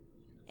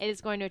 It is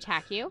going to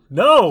attack you.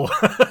 No!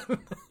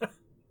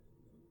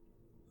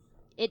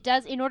 It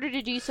does, in order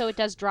to do so, it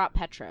does drop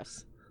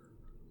Petros.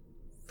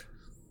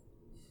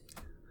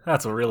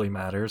 That's what really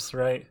matters,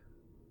 right?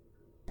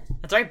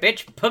 That's right,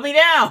 bitch. Put me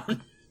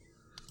down!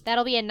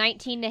 That'll be a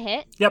 19 to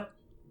hit. Yep.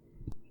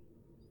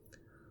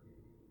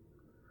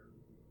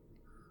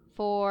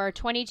 For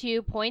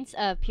 22 points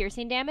of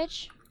piercing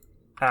damage.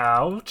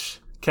 Ouch.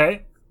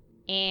 Okay.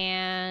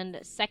 And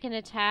second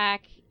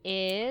attack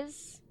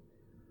is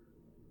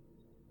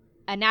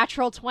a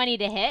natural 20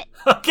 to hit.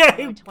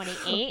 Okay.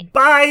 28.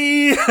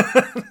 Bye!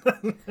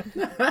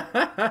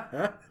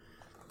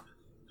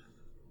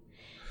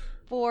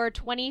 For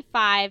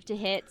 25 to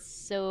hit,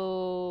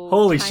 so...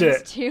 Holy times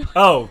shit. 2.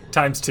 Oh,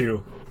 times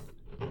 2.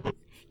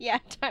 Yeah,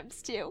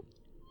 times 2.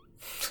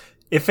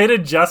 If it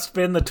had just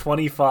been the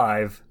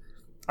 25,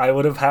 I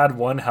would have had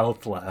 1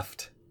 health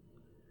left.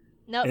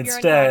 Nope,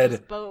 Instead, you're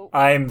unconscious,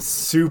 I'm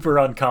super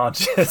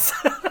unconscious.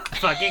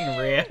 Fucking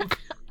rip.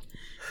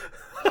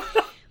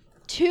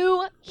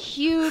 2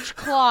 huge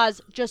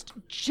claws just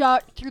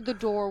jut through the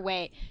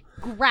doorway,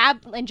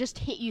 grab and just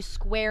hit you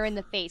square in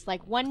the face.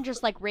 Like one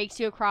just like rakes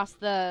you across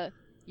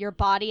your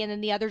body, and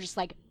then the other just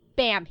like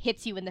bam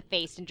hits you in the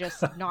face and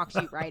just knocks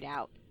you right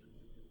out.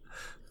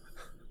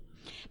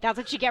 That's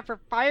what you get for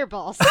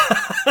fireballs.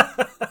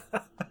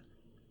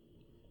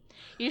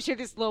 You just hear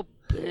this little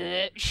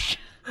bitch.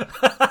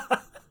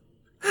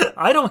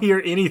 I don't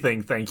hear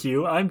anything, thank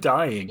you. I'm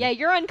dying. Yeah,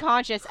 you're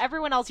unconscious.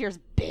 Everyone else hears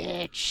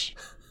bitch.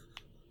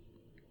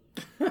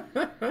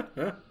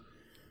 All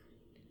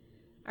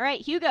right,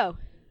 Hugo.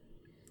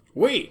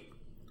 Wait.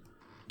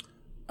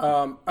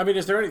 I mean,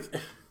 is there any...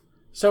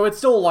 So it's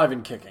still alive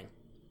and kicking.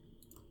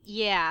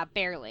 Yeah,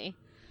 barely.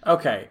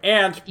 Okay,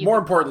 and You more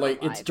can call it importantly,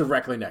 alive. it's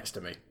directly next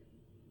to me.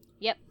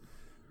 Yep.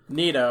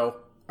 Neato.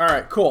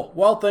 Alright, cool.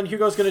 Well, then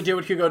Hugo's gonna do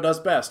what Hugo does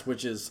best,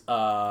 which is,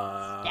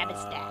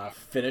 Stab.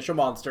 finish a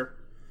monster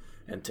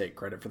and take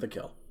credit for the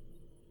kill.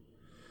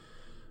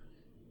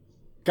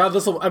 God,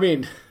 this'll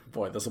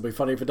be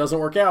funny if it doesn't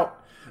work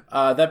out.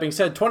 That being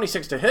said,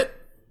 26 to hit.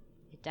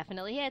 It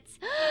definitely hits.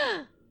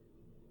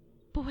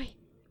 Boy.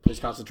 Please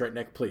concentrate,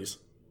 Nick, please.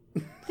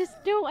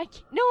 No, I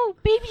can't. No,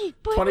 baby.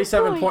 Boy,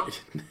 27 boy.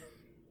 points.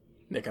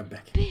 Nick, I'm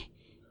back.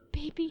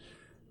 Baby.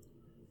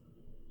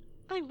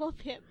 I love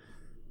him.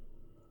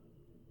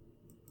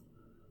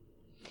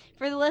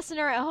 For the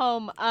listener at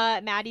home,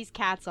 Maddie's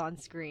cat's on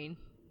screen.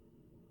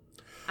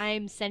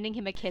 I'm sending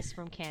him a kiss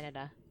from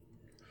Canada.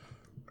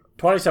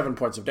 27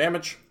 points of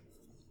damage.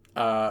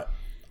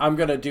 I'm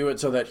going to do it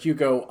so that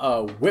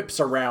Hugo whips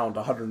around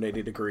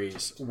 180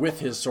 degrees with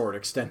his sword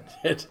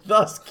extended,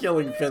 thus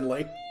killing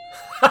Finley.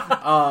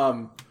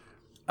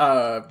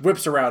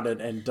 Whips around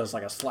and does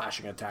like a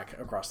slashing attack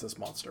across this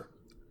monster.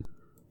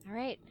 All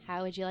right.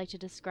 How would you like to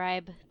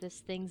describe this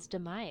thing's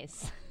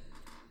demise?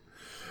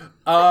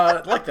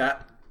 Like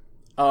that.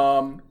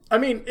 I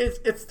mean,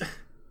 it's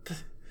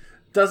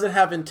does it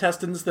have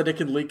intestines that it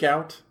can leak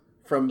out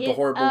from the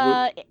horrible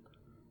wound?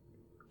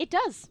 It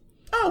does.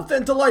 Oh,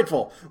 then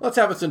delightful. Let's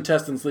have its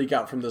intestines leak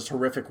out from this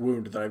horrific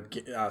wound that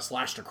I've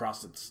slashed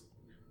across its...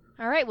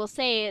 All right, we'll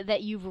say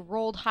that you've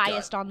rolled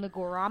highest on the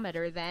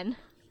gorometer then.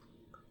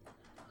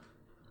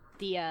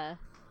 The,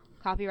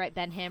 copyright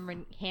Ben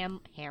Hamrin.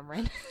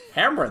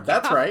 Hamrin,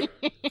 that's right.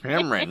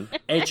 Hamrin.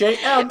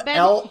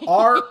 Hamlrin.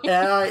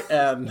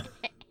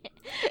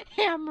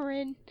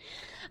 Hamrin.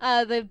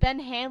 The Ben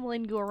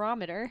Hamlin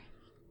gorometer.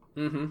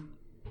 Mm-hmm.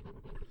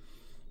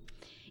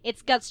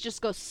 Its guts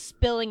just go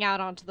spilling out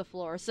onto the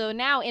floor. So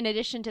now, in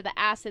addition to the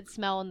acid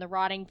smell and the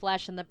rotting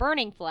flesh and the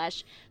burning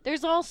flesh,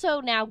 there's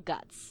also now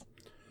guts.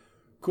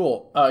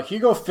 Cool.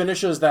 Hugo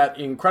finishes that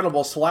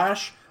incredible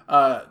slash,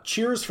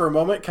 cheers for a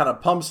moment, kind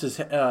of pumps his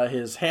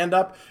hand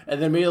up,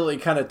 and then immediately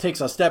kind of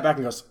takes a step back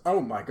and goes, "Oh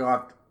my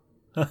god."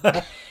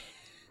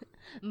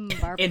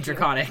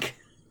 Intraconic,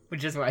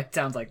 which is why it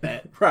sounds like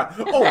that.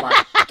 Oh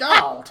my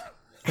god.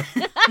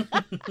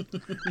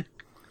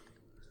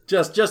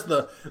 Just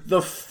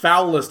the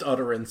foulest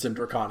utterance in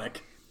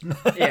Draconic.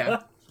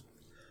 Yeah.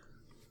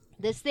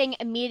 This thing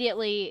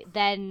immediately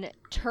then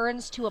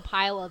turns to a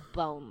pile of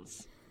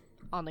bones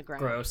on the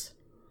ground. Gross.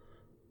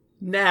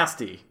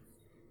 Nasty.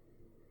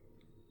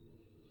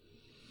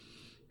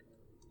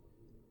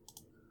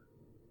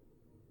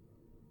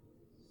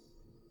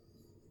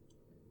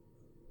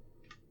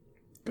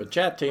 Good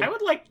chat, team. I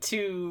would like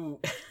to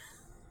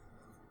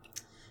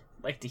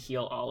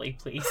heal Ollie,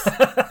 please,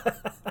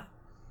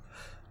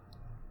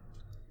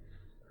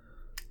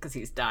 because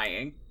he's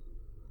dying.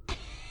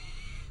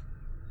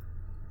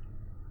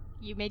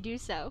 You may do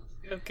so.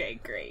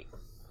 Okay, great.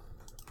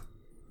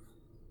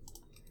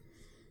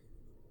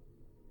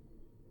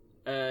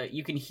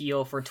 You can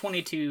heal for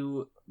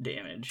 22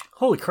 damage.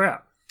 Holy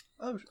crap.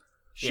 Oh,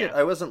 shit. Yeah.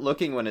 I wasn't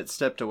looking when it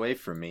stepped away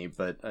from me,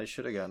 but I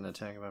should have gotten an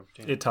attack of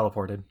opportunity. It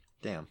teleported.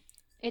 Damn.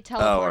 It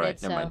teleported, all right,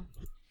 so... never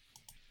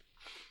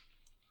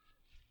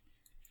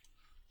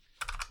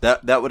mind.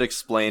 That would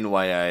explain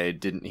why I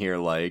didn't hear,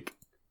 like,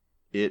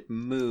 it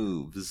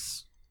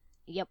moves.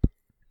 Yep.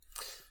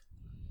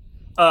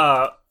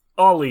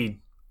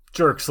 Ollie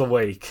jerks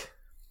awake.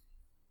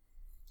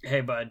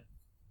 Hey, bud.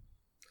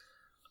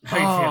 How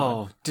you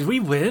feeling? Did we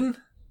win?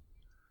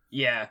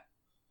 Yeah.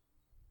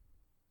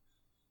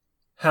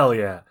 Hell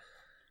yeah.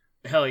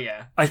 Hell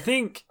yeah. I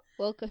think...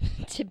 Welcome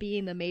to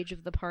being the mage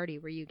of the party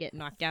where you get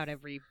knocked out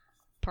every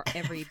battle.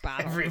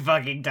 Every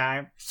fucking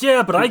time.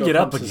 Yeah, but I Hugo get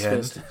up pumps his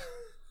again. fist.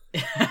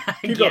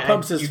 Hugo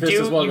pumps his fist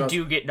as well. You Goes,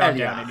 do get knocked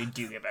 "Yeah." down and you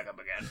do get back up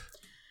again.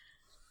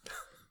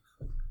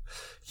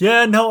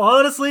 Yeah, no,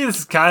 honestly, this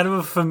is kind of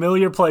a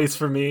familiar place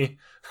for me.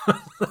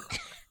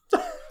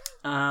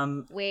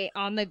 Wait,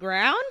 on the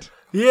ground?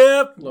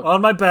 Yep, Look, on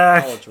my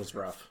back. College was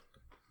rough.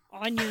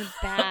 On your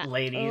back.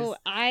 Ladies.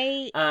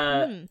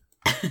 Oh,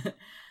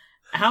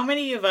 How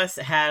many of us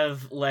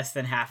have less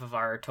than half of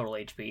our total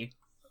HP?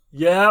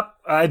 Yep,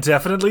 I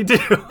definitely do.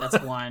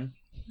 That's one.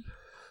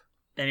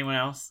 Anyone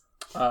else?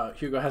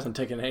 Hugo hasn't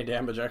taken any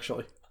damage,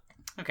 actually.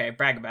 Okay,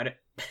 brag about it.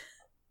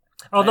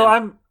 Although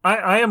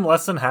I am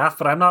less than half,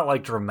 but I'm not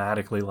like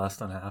dramatically less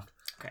than half.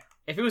 Okay.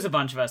 If it was a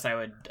bunch of us, I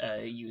would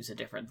use a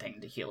different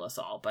thing to heal us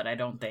all, but I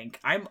don't think...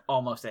 I'm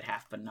almost at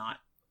half, but not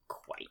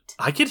quite.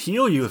 I could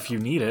heal you if you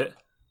need it.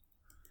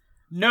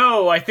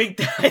 No, I think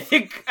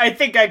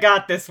I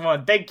got this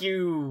one. Thank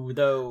you,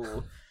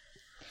 though.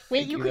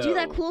 wait, you could do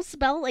that cool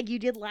spell like you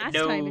did last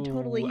time and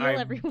totally heal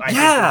everyone.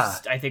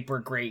 I think we're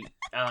great.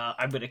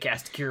 I'm gonna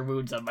cast Cure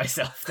Wounds on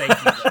myself. Thank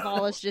you. though.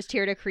 Paul is just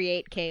here to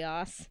create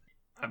chaos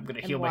I'm gonna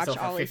and heal watch myself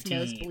at Ollie's 15.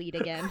 nose bleed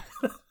again.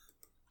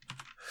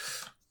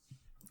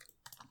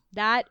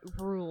 That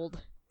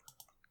ruled.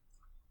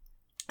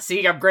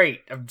 See, I'm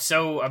great. I'm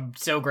so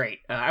great.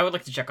 I would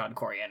like to check on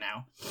Coria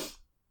now.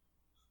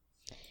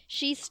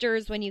 She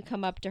stirs when you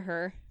come up to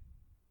her.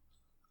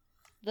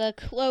 The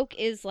cloak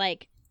is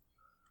like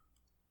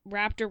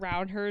wrapped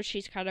around her.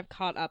 She's kind of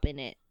caught up in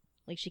it.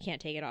 Like she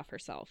can't take it off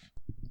herself.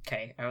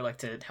 Okay, I would like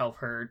to help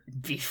her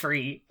be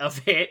free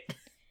of it.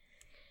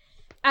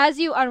 As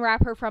you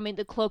unwrap her from it,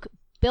 the cloak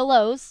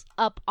billows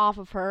up off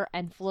of her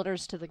and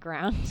flutters to the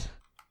ground.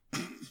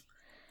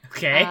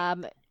 Okay.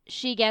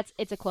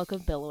 It's a cloak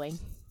of billowing.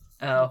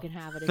 Oh, You can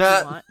have it if you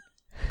want.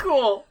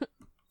 cool.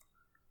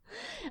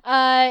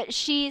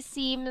 She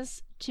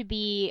seems to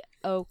be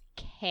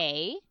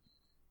okay.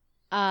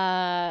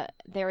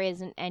 There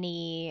isn't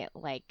any,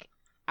 like,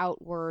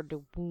 outward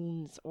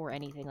wounds or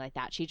anything like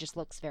that. She just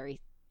looks very,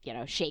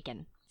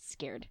 shaken,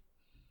 scared.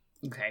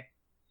 Okay.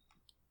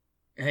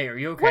 Hey, are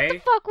you okay? What the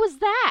fuck was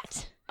that?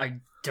 I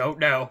don't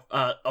know.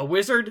 A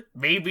wizard?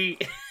 Maybe.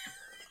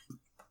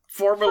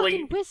 Formerly.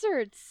 Fucking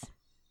wizards.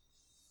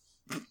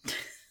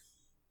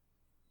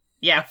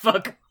 Yeah,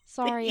 fuck.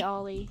 Sorry,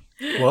 Ollie.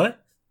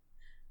 What?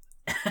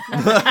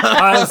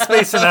 I'm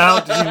spacing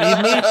out. Did you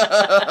need me?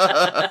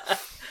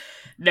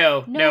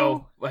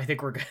 No. I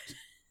think we're good.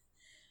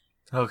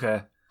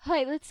 Okay.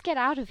 Hey, let's get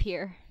out of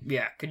here.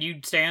 Yeah, could you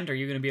stand? Are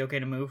you gonna be okay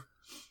to move?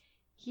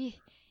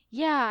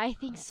 Yeah, I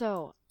think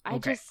so.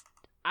 Okay.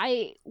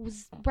 I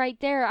was right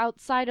there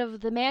outside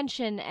of the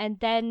mansion, and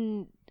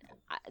then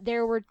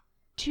there were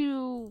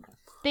two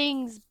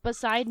things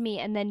beside me,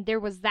 and then there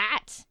was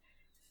that.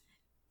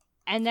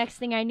 And next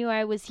thing I knew,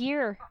 I was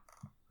here.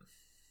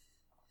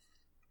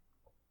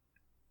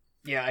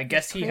 Yeah, I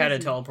guess he had a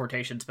crazy.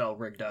 teleportation spell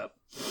rigged up.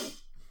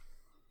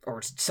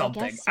 Or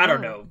something. guess I don't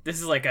so. know. This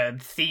is like a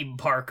theme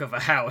park of a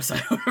house.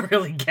 I don't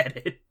really get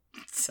it.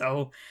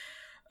 So,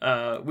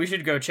 we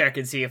should go check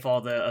and see if all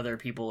the other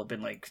people have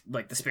been like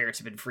the spirits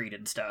have been freed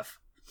and stuff.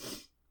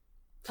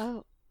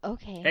 Oh,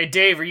 okay. Hey,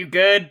 Dave, are you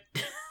good?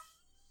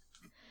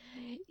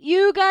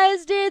 You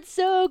guys did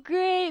so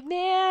great,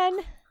 man.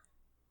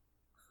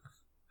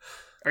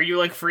 Are you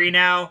like free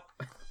now?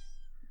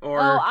 Or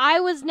Oh, I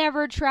was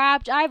never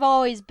trapped. I've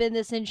always been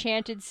this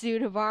enchanted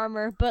suit of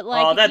armor. But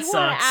like, Oh, that if you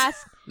want to sucks.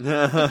 ask,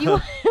 if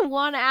you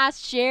want to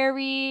ask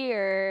Sherry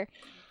or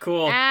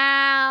cool.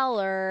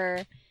 Al or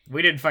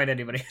We didn't find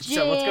anybody. Jen,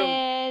 So let's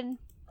go.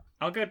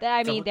 All good.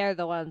 I So mean, they're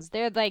the ones.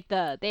 They're like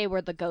they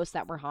were the ghosts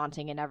that were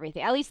haunting and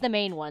everything. At least the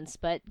main ones.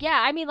 But yeah,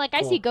 I mean, like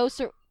I Cool. see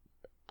ghosts.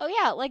 Oh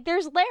yeah, like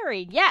there's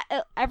Larry. Yeah,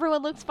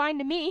 everyone looks fine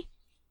to me.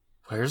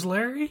 Where's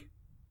Larry?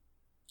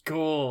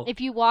 cool.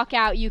 If you walk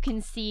out, you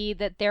can see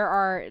that there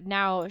are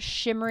now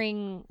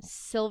shimmering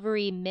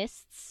silvery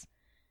mists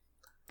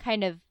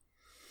kind of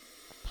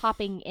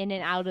popping in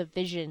and out of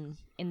vision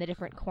in the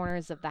different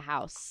corners of the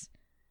house.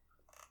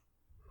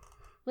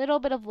 little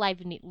bit of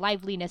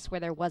liveliness where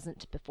there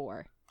wasn't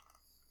before.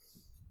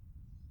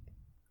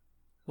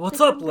 What's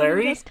The up, Grim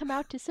Larry? does come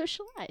out to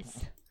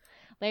socialize.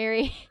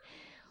 Larry,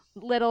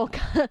 little,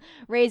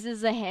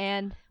 raises a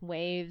hand,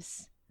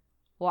 waves,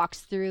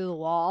 walks through the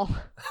wall,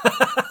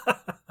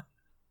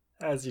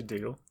 As you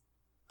do.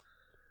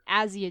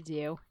 as you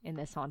do in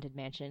this haunted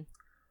mansion.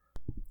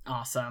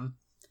 Awesome.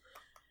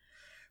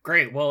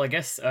 Great. Well, I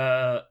guess,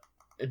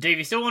 Dave,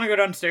 you still want to go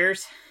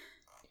downstairs?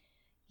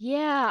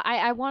 Yeah,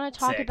 I want to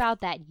talk Sick.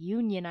 about that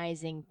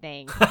unionizing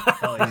thing.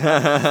 Hell yeah.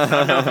 I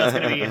don't know if that's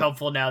going to be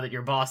helpful now that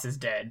your boss is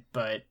dead,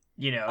 but,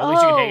 you know, at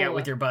least you can hang out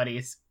with your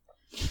buddies.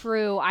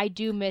 True, I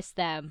do miss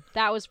them.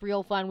 That was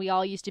real fun. We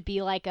all used to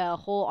be like a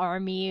whole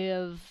army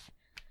of...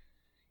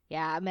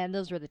 Yeah, man,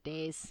 those were the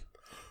days.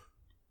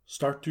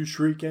 Start to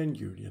shriek and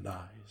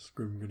unionize.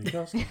 Grim grinning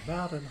ghosts come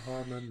out and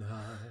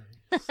harmonize.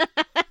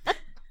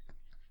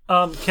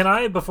 Can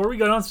I, before we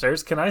go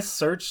downstairs, can I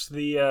search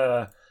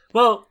the,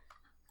 well,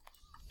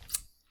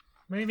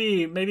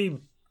 maybe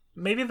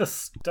the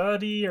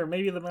study or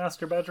maybe the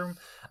master bedroom?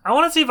 I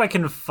want to see if I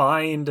can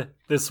find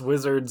this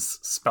wizard's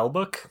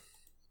spellbook.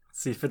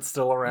 See if it's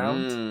still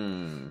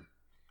around.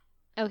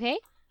 Okay.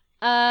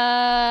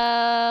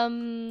 I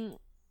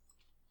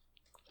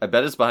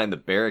bet it's behind the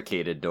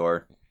barricaded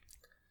door.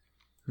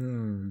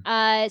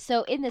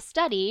 So in the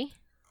study,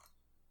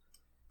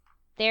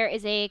 there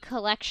is a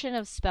collection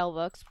of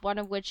spellbooks, one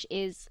of which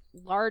is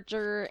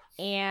larger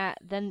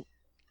than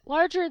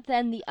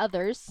the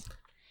others.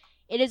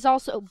 It is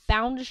also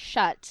bound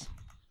shut,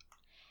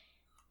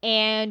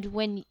 and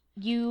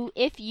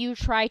if you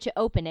try to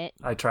open it,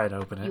 I try to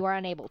open it. you are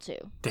unable to.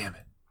 Damn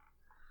it.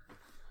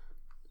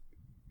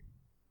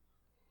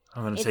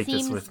 I'm going to It take this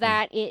seems with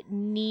that me. it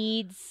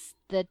needs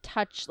the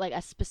touch, like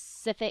a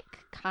specific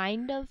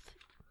kind of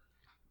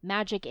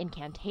magic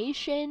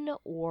incantation,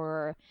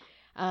 or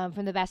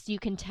from the best you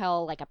can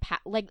tell, like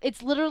like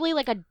it's literally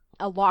like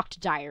a locked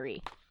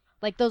diary,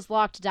 like those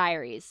locked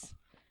diaries.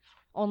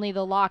 Only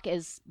the lock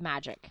is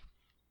magic.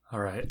 All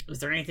right. Is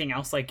there anything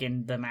else, like,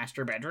 in the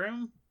master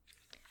bedroom?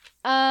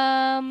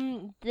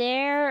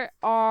 There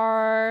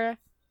are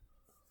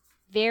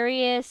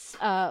various,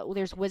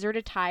 there's wizard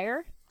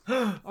attire,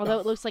 although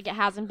it looks like it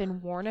hasn't been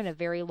worn in a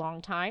very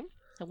long time.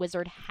 A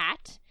wizard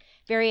hat,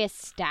 various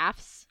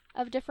staffs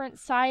of different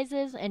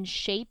sizes and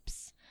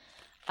shapes,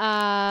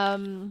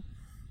 Damn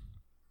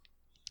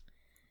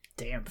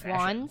fashion.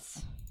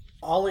 wands.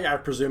 Ollie, I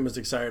presume, is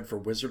excited for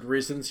wizard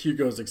reasons.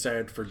 Hugo's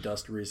excited for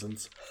dust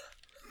reasons.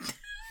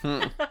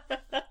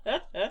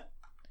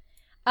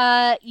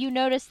 You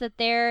notice that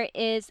there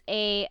is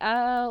a,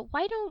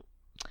 why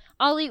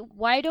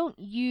don't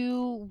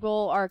you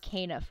roll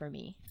Arcana for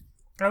me?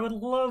 I would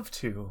love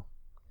to.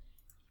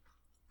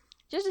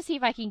 Just to see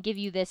if I can give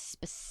you this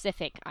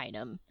specific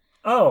item.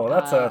 Oh,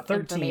 that's a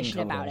 13 information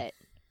total. about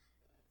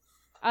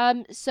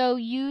it. So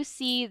you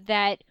see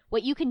that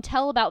what you can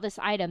tell about this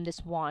item,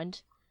 this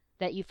wand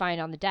that you find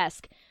on the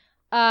desk,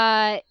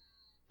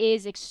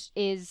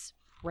 is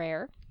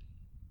rare.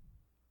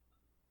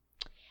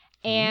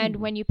 And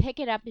when you pick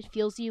it up, it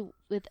fills you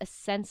with a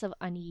sense of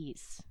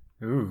unease,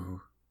 Ooh.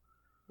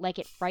 like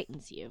it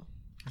frightens you.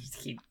 Just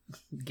keep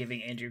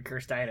giving Andrew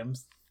cursed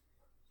items.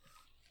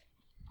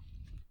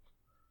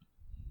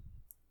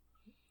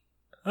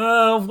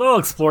 We'll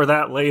explore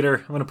that later.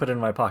 I'm going to put it in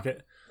my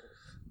pocket.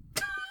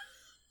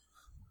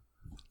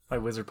 My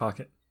wizard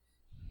pocket.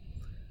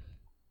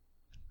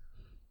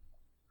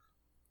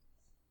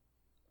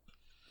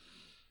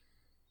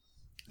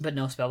 But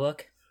no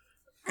spellbook?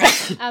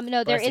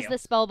 No, there Bless is you. the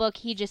spell book.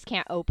 He just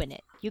can't open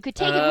it. You could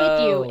take it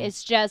with you. Oh.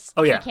 It's just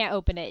Oh, yeah. he can't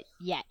open it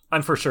yet.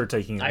 I'm for sure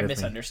taking it I with me.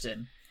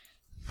 misunderstood.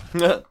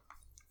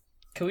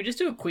 Can we just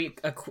do a quick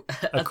a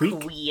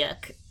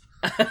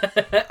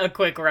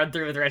quick run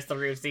through with the rest of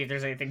the room, see if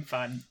there's anything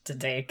fun to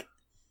take?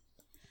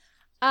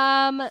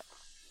 The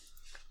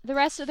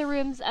rest of the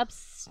rooms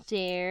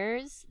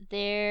upstairs,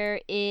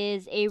 there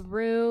is a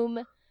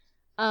room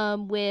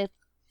with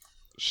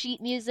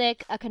sheet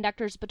music, a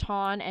conductor's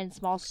baton, and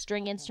small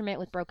string instrument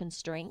with broken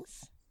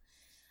strings.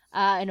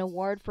 An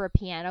award for a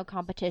piano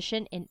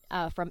competition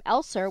from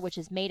Elser, which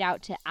is made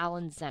out to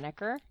Alan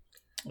Zeneker.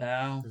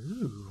 Oh.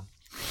 Ooh.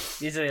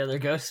 These are the other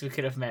ghosts we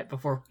could have met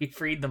before we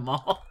freed them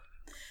all.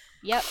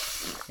 Yep.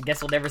 I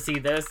guess we'll never see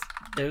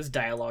those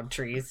dialogue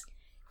trees.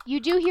 You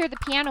do hear the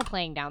piano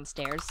playing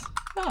downstairs.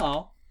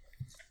 Oh.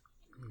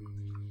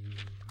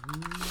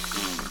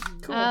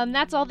 Cool.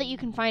 That's all that you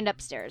can find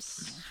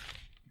upstairs.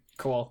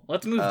 Cool.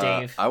 Let's move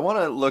Dave. I want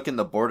to look in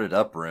the boarded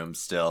up room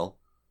still.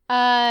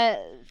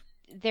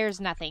 There's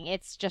nothing.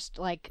 It's just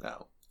like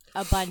No.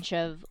 a bunch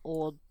of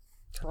old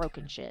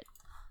broken shit.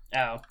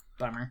 Oh,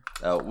 bummer.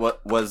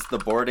 What was the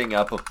boarding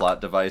up a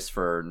plot device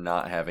for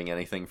not having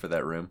anything for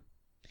that room?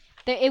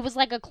 It was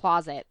like a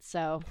closet,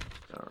 so...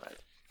 All right.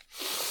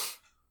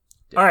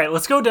 All right,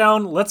 let's go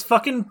down. Let's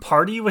fucking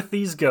party with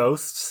these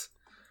ghosts.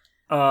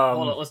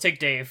 Hold on, let's take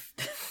Dave.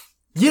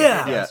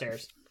 Yeah.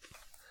 Downstairs.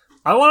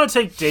 I want to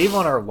take Dave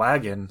on our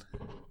wagon.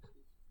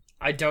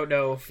 I don't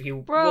know if he...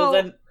 Bro. Well,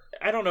 then,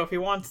 I don't know if he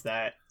wants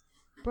that.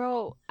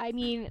 Bro, I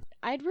mean,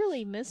 I'd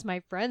really miss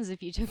my friends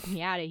if you took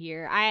me out of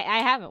here. I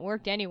haven't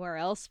worked anywhere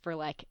else for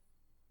like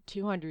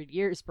 200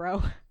 years,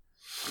 bro.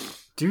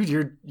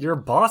 Dude, your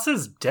boss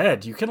is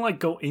dead. You can like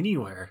go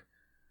anywhere.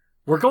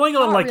 We're going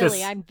on Not like really,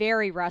 this. I'm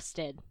very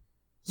rusted.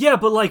 Yeah,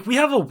 but like we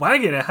have a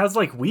wagon. It has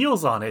like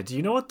wheels on it. Do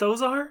you know what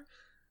those are?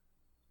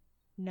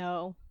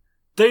 No.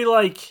 They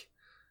like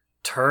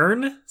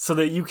turn so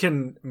that you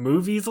can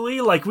move easily.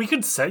 Like we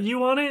could set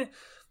you on it,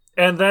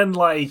 and then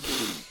like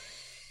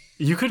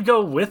you could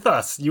go with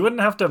us. You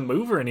wouldn't have to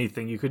move or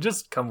anything. You could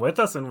just come with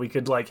us, and we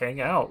could like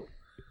hang out.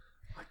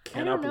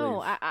 I don't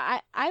know.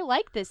 I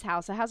like this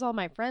house. It has all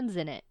my friends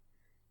in it.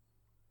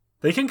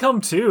 They can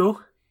come too.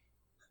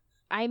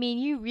 I mean,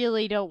 you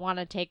really don't want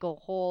to take a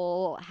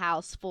whole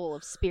house full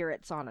of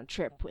spirits on a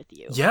trip with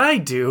you. Yeah, I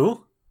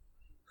do.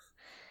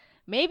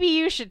 Maybe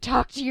you should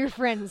talk to your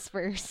friends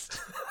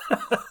first.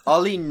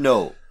 Ollie,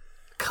 no.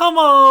 Come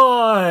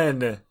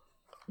on.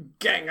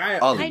 Gang,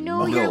 Ollie, I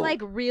know no. you're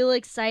like real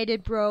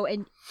excited, bro,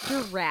 and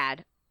you're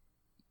rad.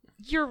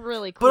 You're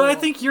really cool. But I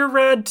think you're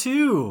rad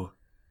too.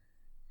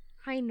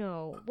 I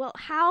know. Well,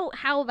 how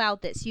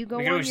about this? You go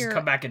We can on always your just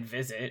come back and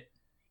visit.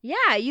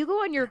 Yeah, you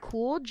go on your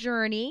cool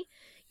journey.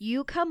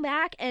 You come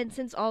back, and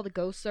since all the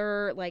ghosts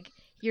are like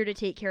here to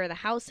take care of the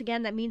house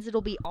again, that means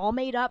it'll be all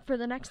made up for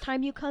the next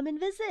time you come and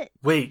visit.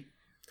 Wait.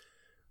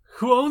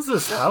 Who owns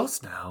this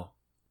house now?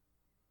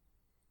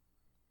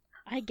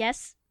 I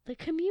guess the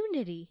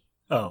community.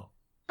 Oh.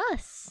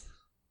 Us.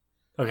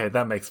 Okay,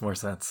 that makes more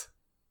sense.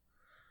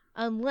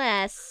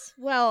 Unless,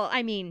 well,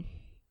 I mean...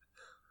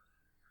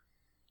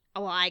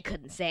 Well, I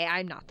couldn't say.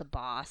 I'm not the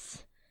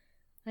boss.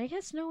 I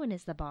guess no one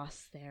is the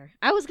boss there.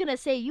 I was gonna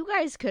say you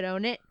guys could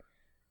own it.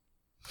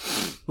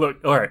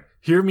 Look, alright,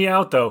 hear me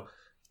out though.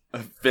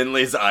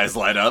 Finley's eyes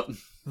light up.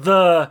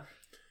 The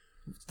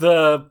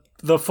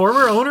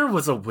former owner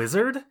was a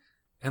wizard,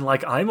 and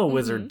like I'm a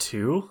wizard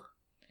too.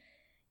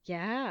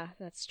 Yeah,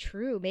 that's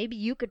true. Maybe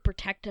you could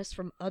protect us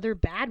from other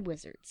bad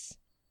wizards.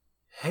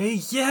 Hey,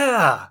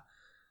 yeah!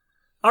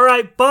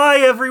 Alright, bye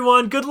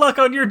everyone! Good luck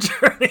on your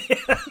journey!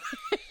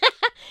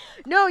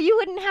 No, you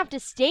wouldn't have to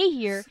stay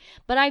here.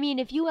 But I mean,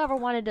 if you ever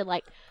wanted to,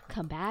 like,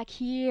 come back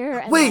here...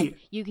 And, Wait!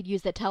 like, you could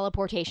use the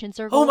teleportation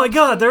circle. Oh my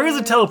god, there is a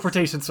upstairs.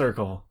 teleportation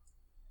circle!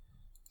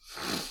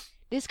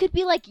 This could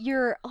be like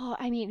your... Oh,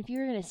 I mean, if you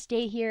were going to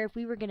stay here, if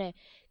we were going to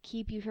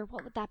keep you here,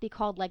 what would that be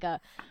called? Like a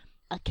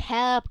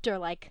kept or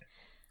like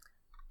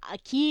a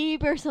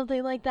keep or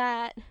something like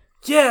that?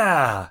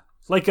 Yeah!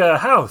 Like a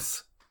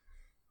house.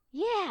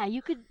 Yeah,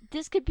 you could...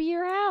 This could be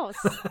your house.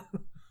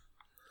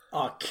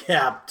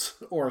 Kept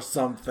or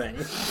something.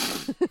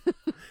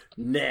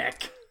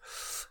 Nick.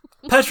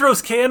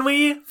 Petros, can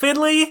we?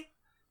 Finley?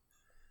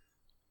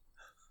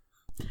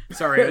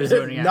 Sorry, I was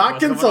zoning out. Not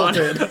What's going on?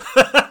 consulted.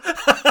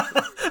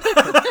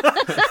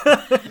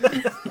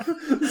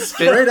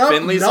 Straight up,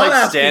 Finley's not like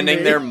asking standing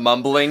me. there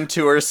mumbling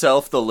to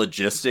herself the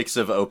logistics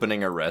of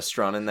opening a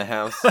restaurant in the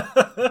house.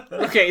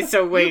 Okay,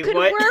 so wait, you could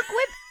what?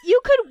 You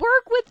could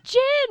work with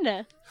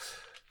Jin.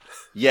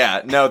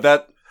 Yeah, no,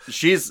 that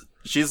she's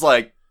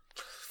like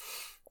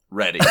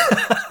ready.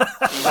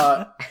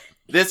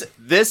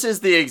 This is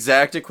the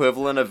exact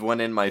equivalent of when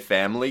in my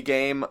family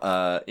game,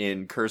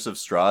 in Curse of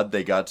Strahd,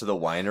 they got to the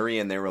winery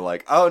and they were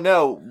like, "Oh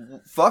no,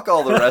 fuck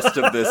all the rest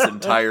of this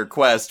entire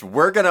quest.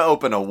 We're gonna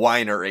open a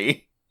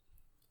winery,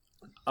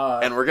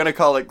 and we're gonna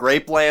call it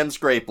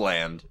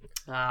Grapeland."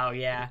 Oh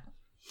yeah.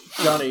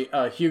 Johnny,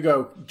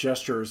 Hugo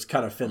gestures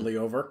kind of Finley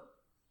over.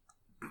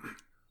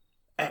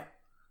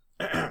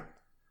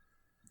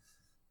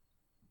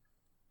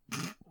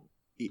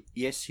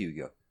 Yes,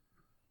 Hugo.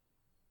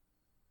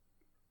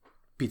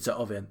 Pizza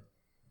oven.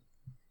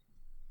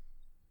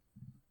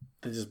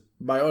 This is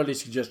my only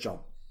suggestion.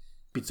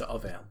 Pizza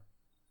oven.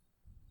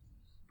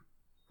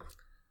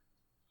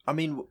 I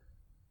mean,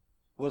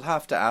 we'll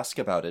have to ask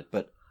about it,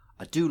 but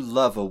I do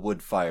love a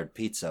wood-fired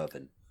pizza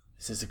oven.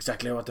 This is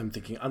exactly what I'm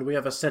thinking. And we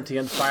have a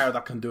sentient fire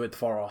that can do it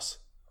for us.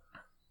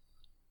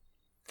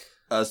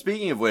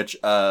 Speaking of which,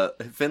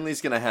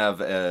 Finley's gonna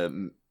have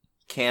a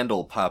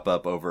candle pop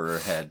up over her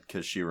head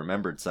because she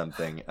remembered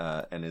something,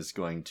 and is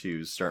going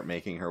to start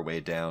making her way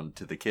down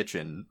to the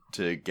kitchen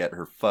to get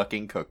her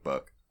fucking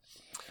cookbook.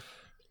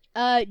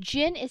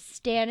 Jin is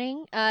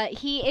standing.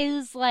 He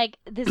is like,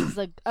 this is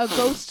a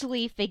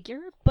ghostly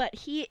figure, but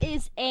he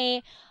is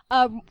a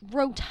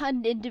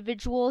rotund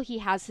individual. He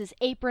has his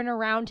apron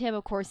around him.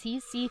 Of course,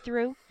 he's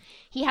see-through.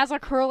 He has a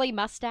curly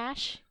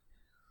mustache.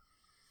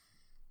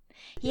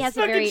 He has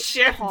a Fucking very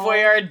Chef tall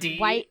Boyardee.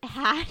 white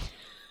hat.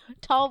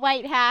 Tall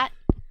white hat.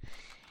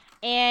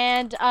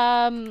 And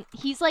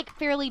he's like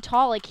fairly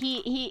tall. Like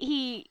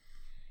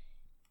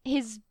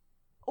his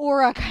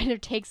aura kind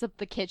of takes up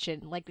the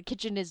kitchen. Like the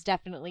kitchen is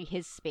definitely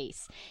his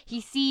space.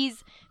 He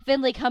sees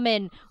Finley come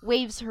in,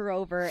 waves her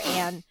over,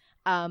 and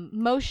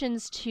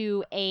motions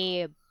to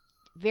a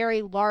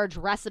very large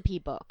recipe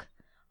book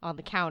on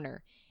the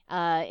counter.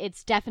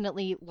 It's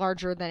definitely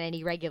larger than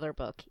any regular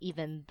book,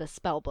 even the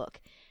spell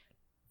book.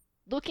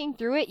 Looking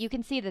through it, you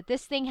can see that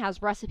this thing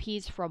has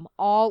recipes from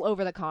all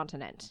over the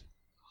continent.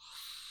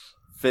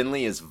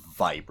 Finley is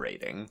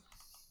vibrating.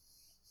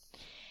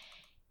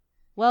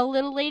 Well,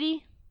 little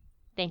lady,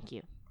 thank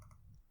you.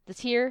 This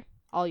here,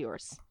 all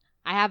yours.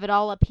 I have it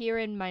all up here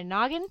in my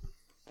noggin.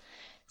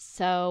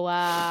 So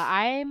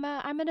I'm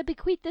gonna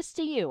bequeath this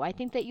to you. I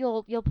think that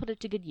you'll put it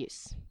to good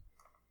use.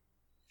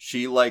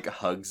 She like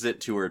hugs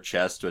it to her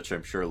chest, which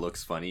I'm sure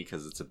looks funny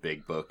because it's a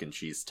big book and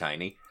she's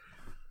tiny.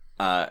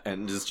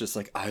 And is just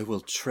like, I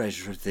will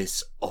treasure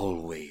this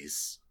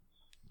always.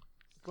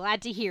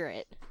 Glad to hear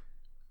it.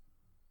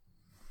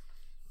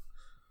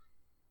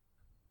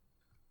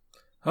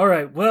 All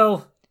right,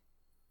 well,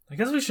 I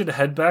guess we should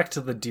head back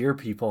to the deer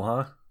people,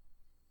 huh?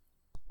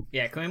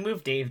 Yeah, can we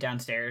move Dave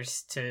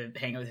downstairs to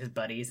hang out with his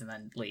buddies and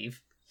then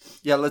leave?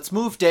 Yeah, let's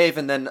move Dave,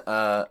 and then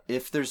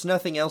if there's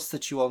nothing else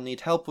that you all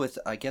need help with,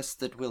 I guess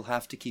that we'll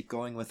have to keep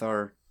going with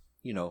our,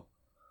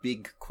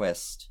 big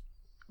quest.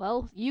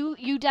 Well,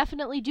 you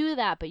definitely do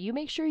that, but you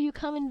make sure you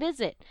come and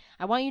visit.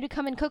 I want you to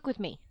come and cook with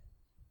me.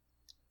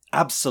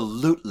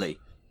 Absolutely.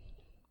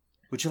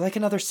 Would you like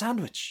another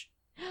sandwich?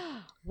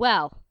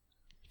 Well,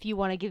 if you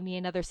want to give me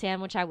another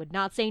sandwich, I would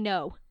not say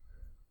no.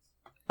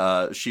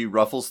 She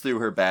ruffles through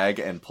her bag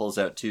and pulls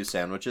out 2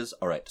 sandwiches.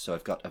 All right, so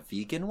I've got a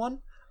vegan one,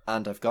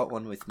 and I've got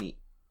one with meat.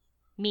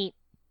 Meat.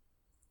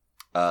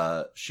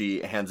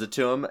 She hands it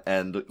to him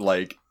and,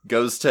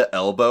 goes to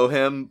elbow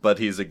him, but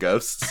he's a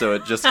ghost, so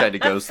it just kind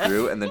of goes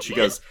through, and then she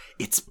goes,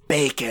 "It's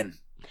bacon!"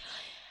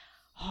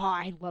 Oh,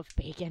 I love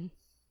bacon.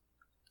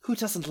 Who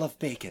doesn't love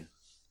bacon?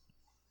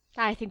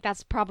 I think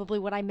that's probably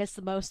what I miss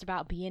the most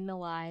about being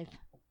alive.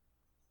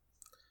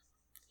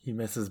 He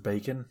misses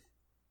bacon.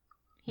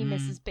 He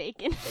misses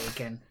bacon.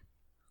 Bacon.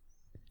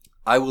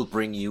 I will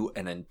bring you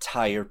an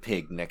entire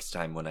pig next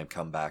time when I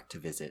come back to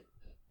visit.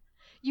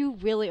 You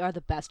really are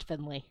the best,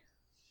 Finley.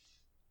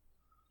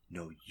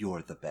 No,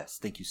 you're the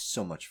best. Thank you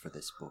so much for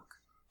this book.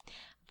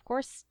 Of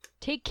course,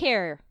 take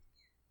care.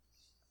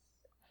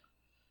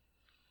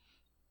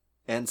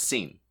 And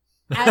scene.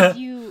 As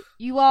you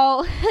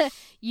all,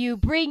 you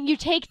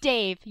take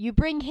Dave, you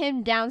bring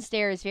him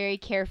downstairs very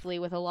carefully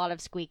with a lot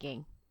of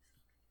squeaking.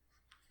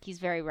 He's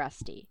very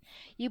rusty.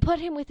 You put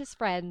him with his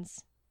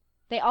friends.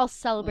 They all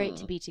celebrate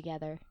to be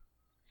together.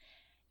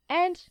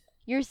 And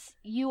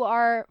you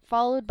are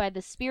followed by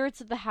the spirits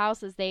of the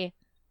house as they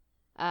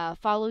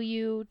follow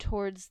you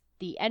towards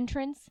the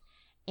entrance,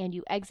 and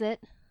you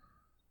exit,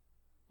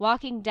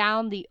 walking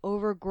down the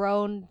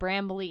overgrown,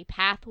 brambly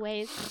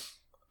pathways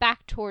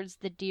back towards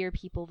the Deer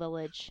People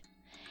Village.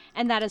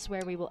 And that is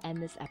where we will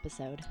end this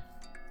episode.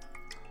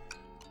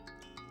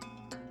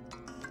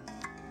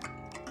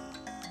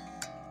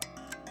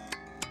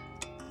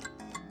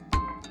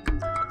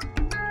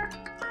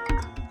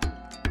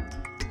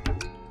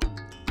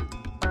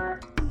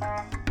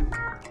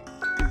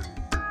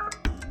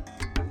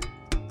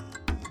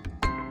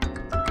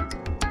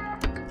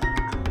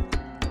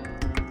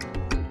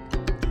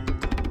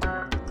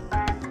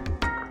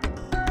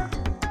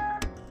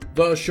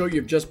 The show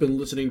you've just been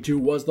listening to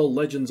was The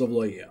Legends of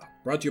Laia,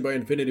 brought to you by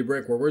Infinity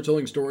Brick, where we're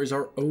telling stories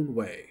our own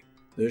way.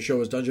 This show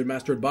is dungeon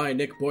mastered by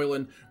Nick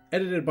Boylan,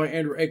 edited by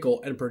Andrew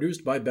Akel, and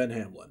produced by Ben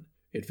Hamlin.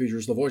 It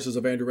features the voices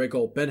of Andrew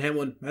Akel, Ben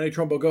Hamlin, Manny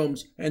Trumbo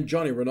Gomes, and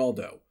Johnny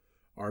Ronaldo.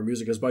 Our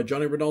music is by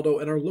Johnny Ronaldo,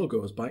 and our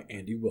logo is by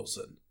Andy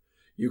Wilson.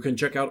 You can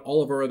check out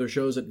all of our other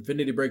shows at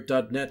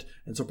infinitybreak.net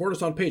and support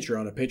us on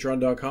Patreon at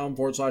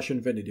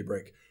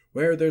patreon.com/infinitybreak,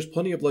 where there's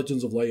plenty of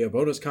Legends of Laia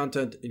bonus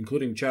content,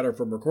 including chatter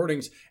from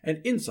recordings and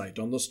insight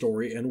on the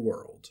story and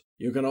world.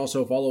 You can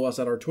also follow us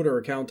at our Twitter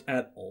account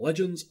at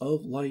Legends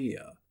of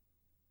Laia.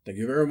 Thank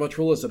you very much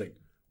for listening.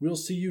 We'll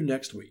see you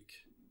next week.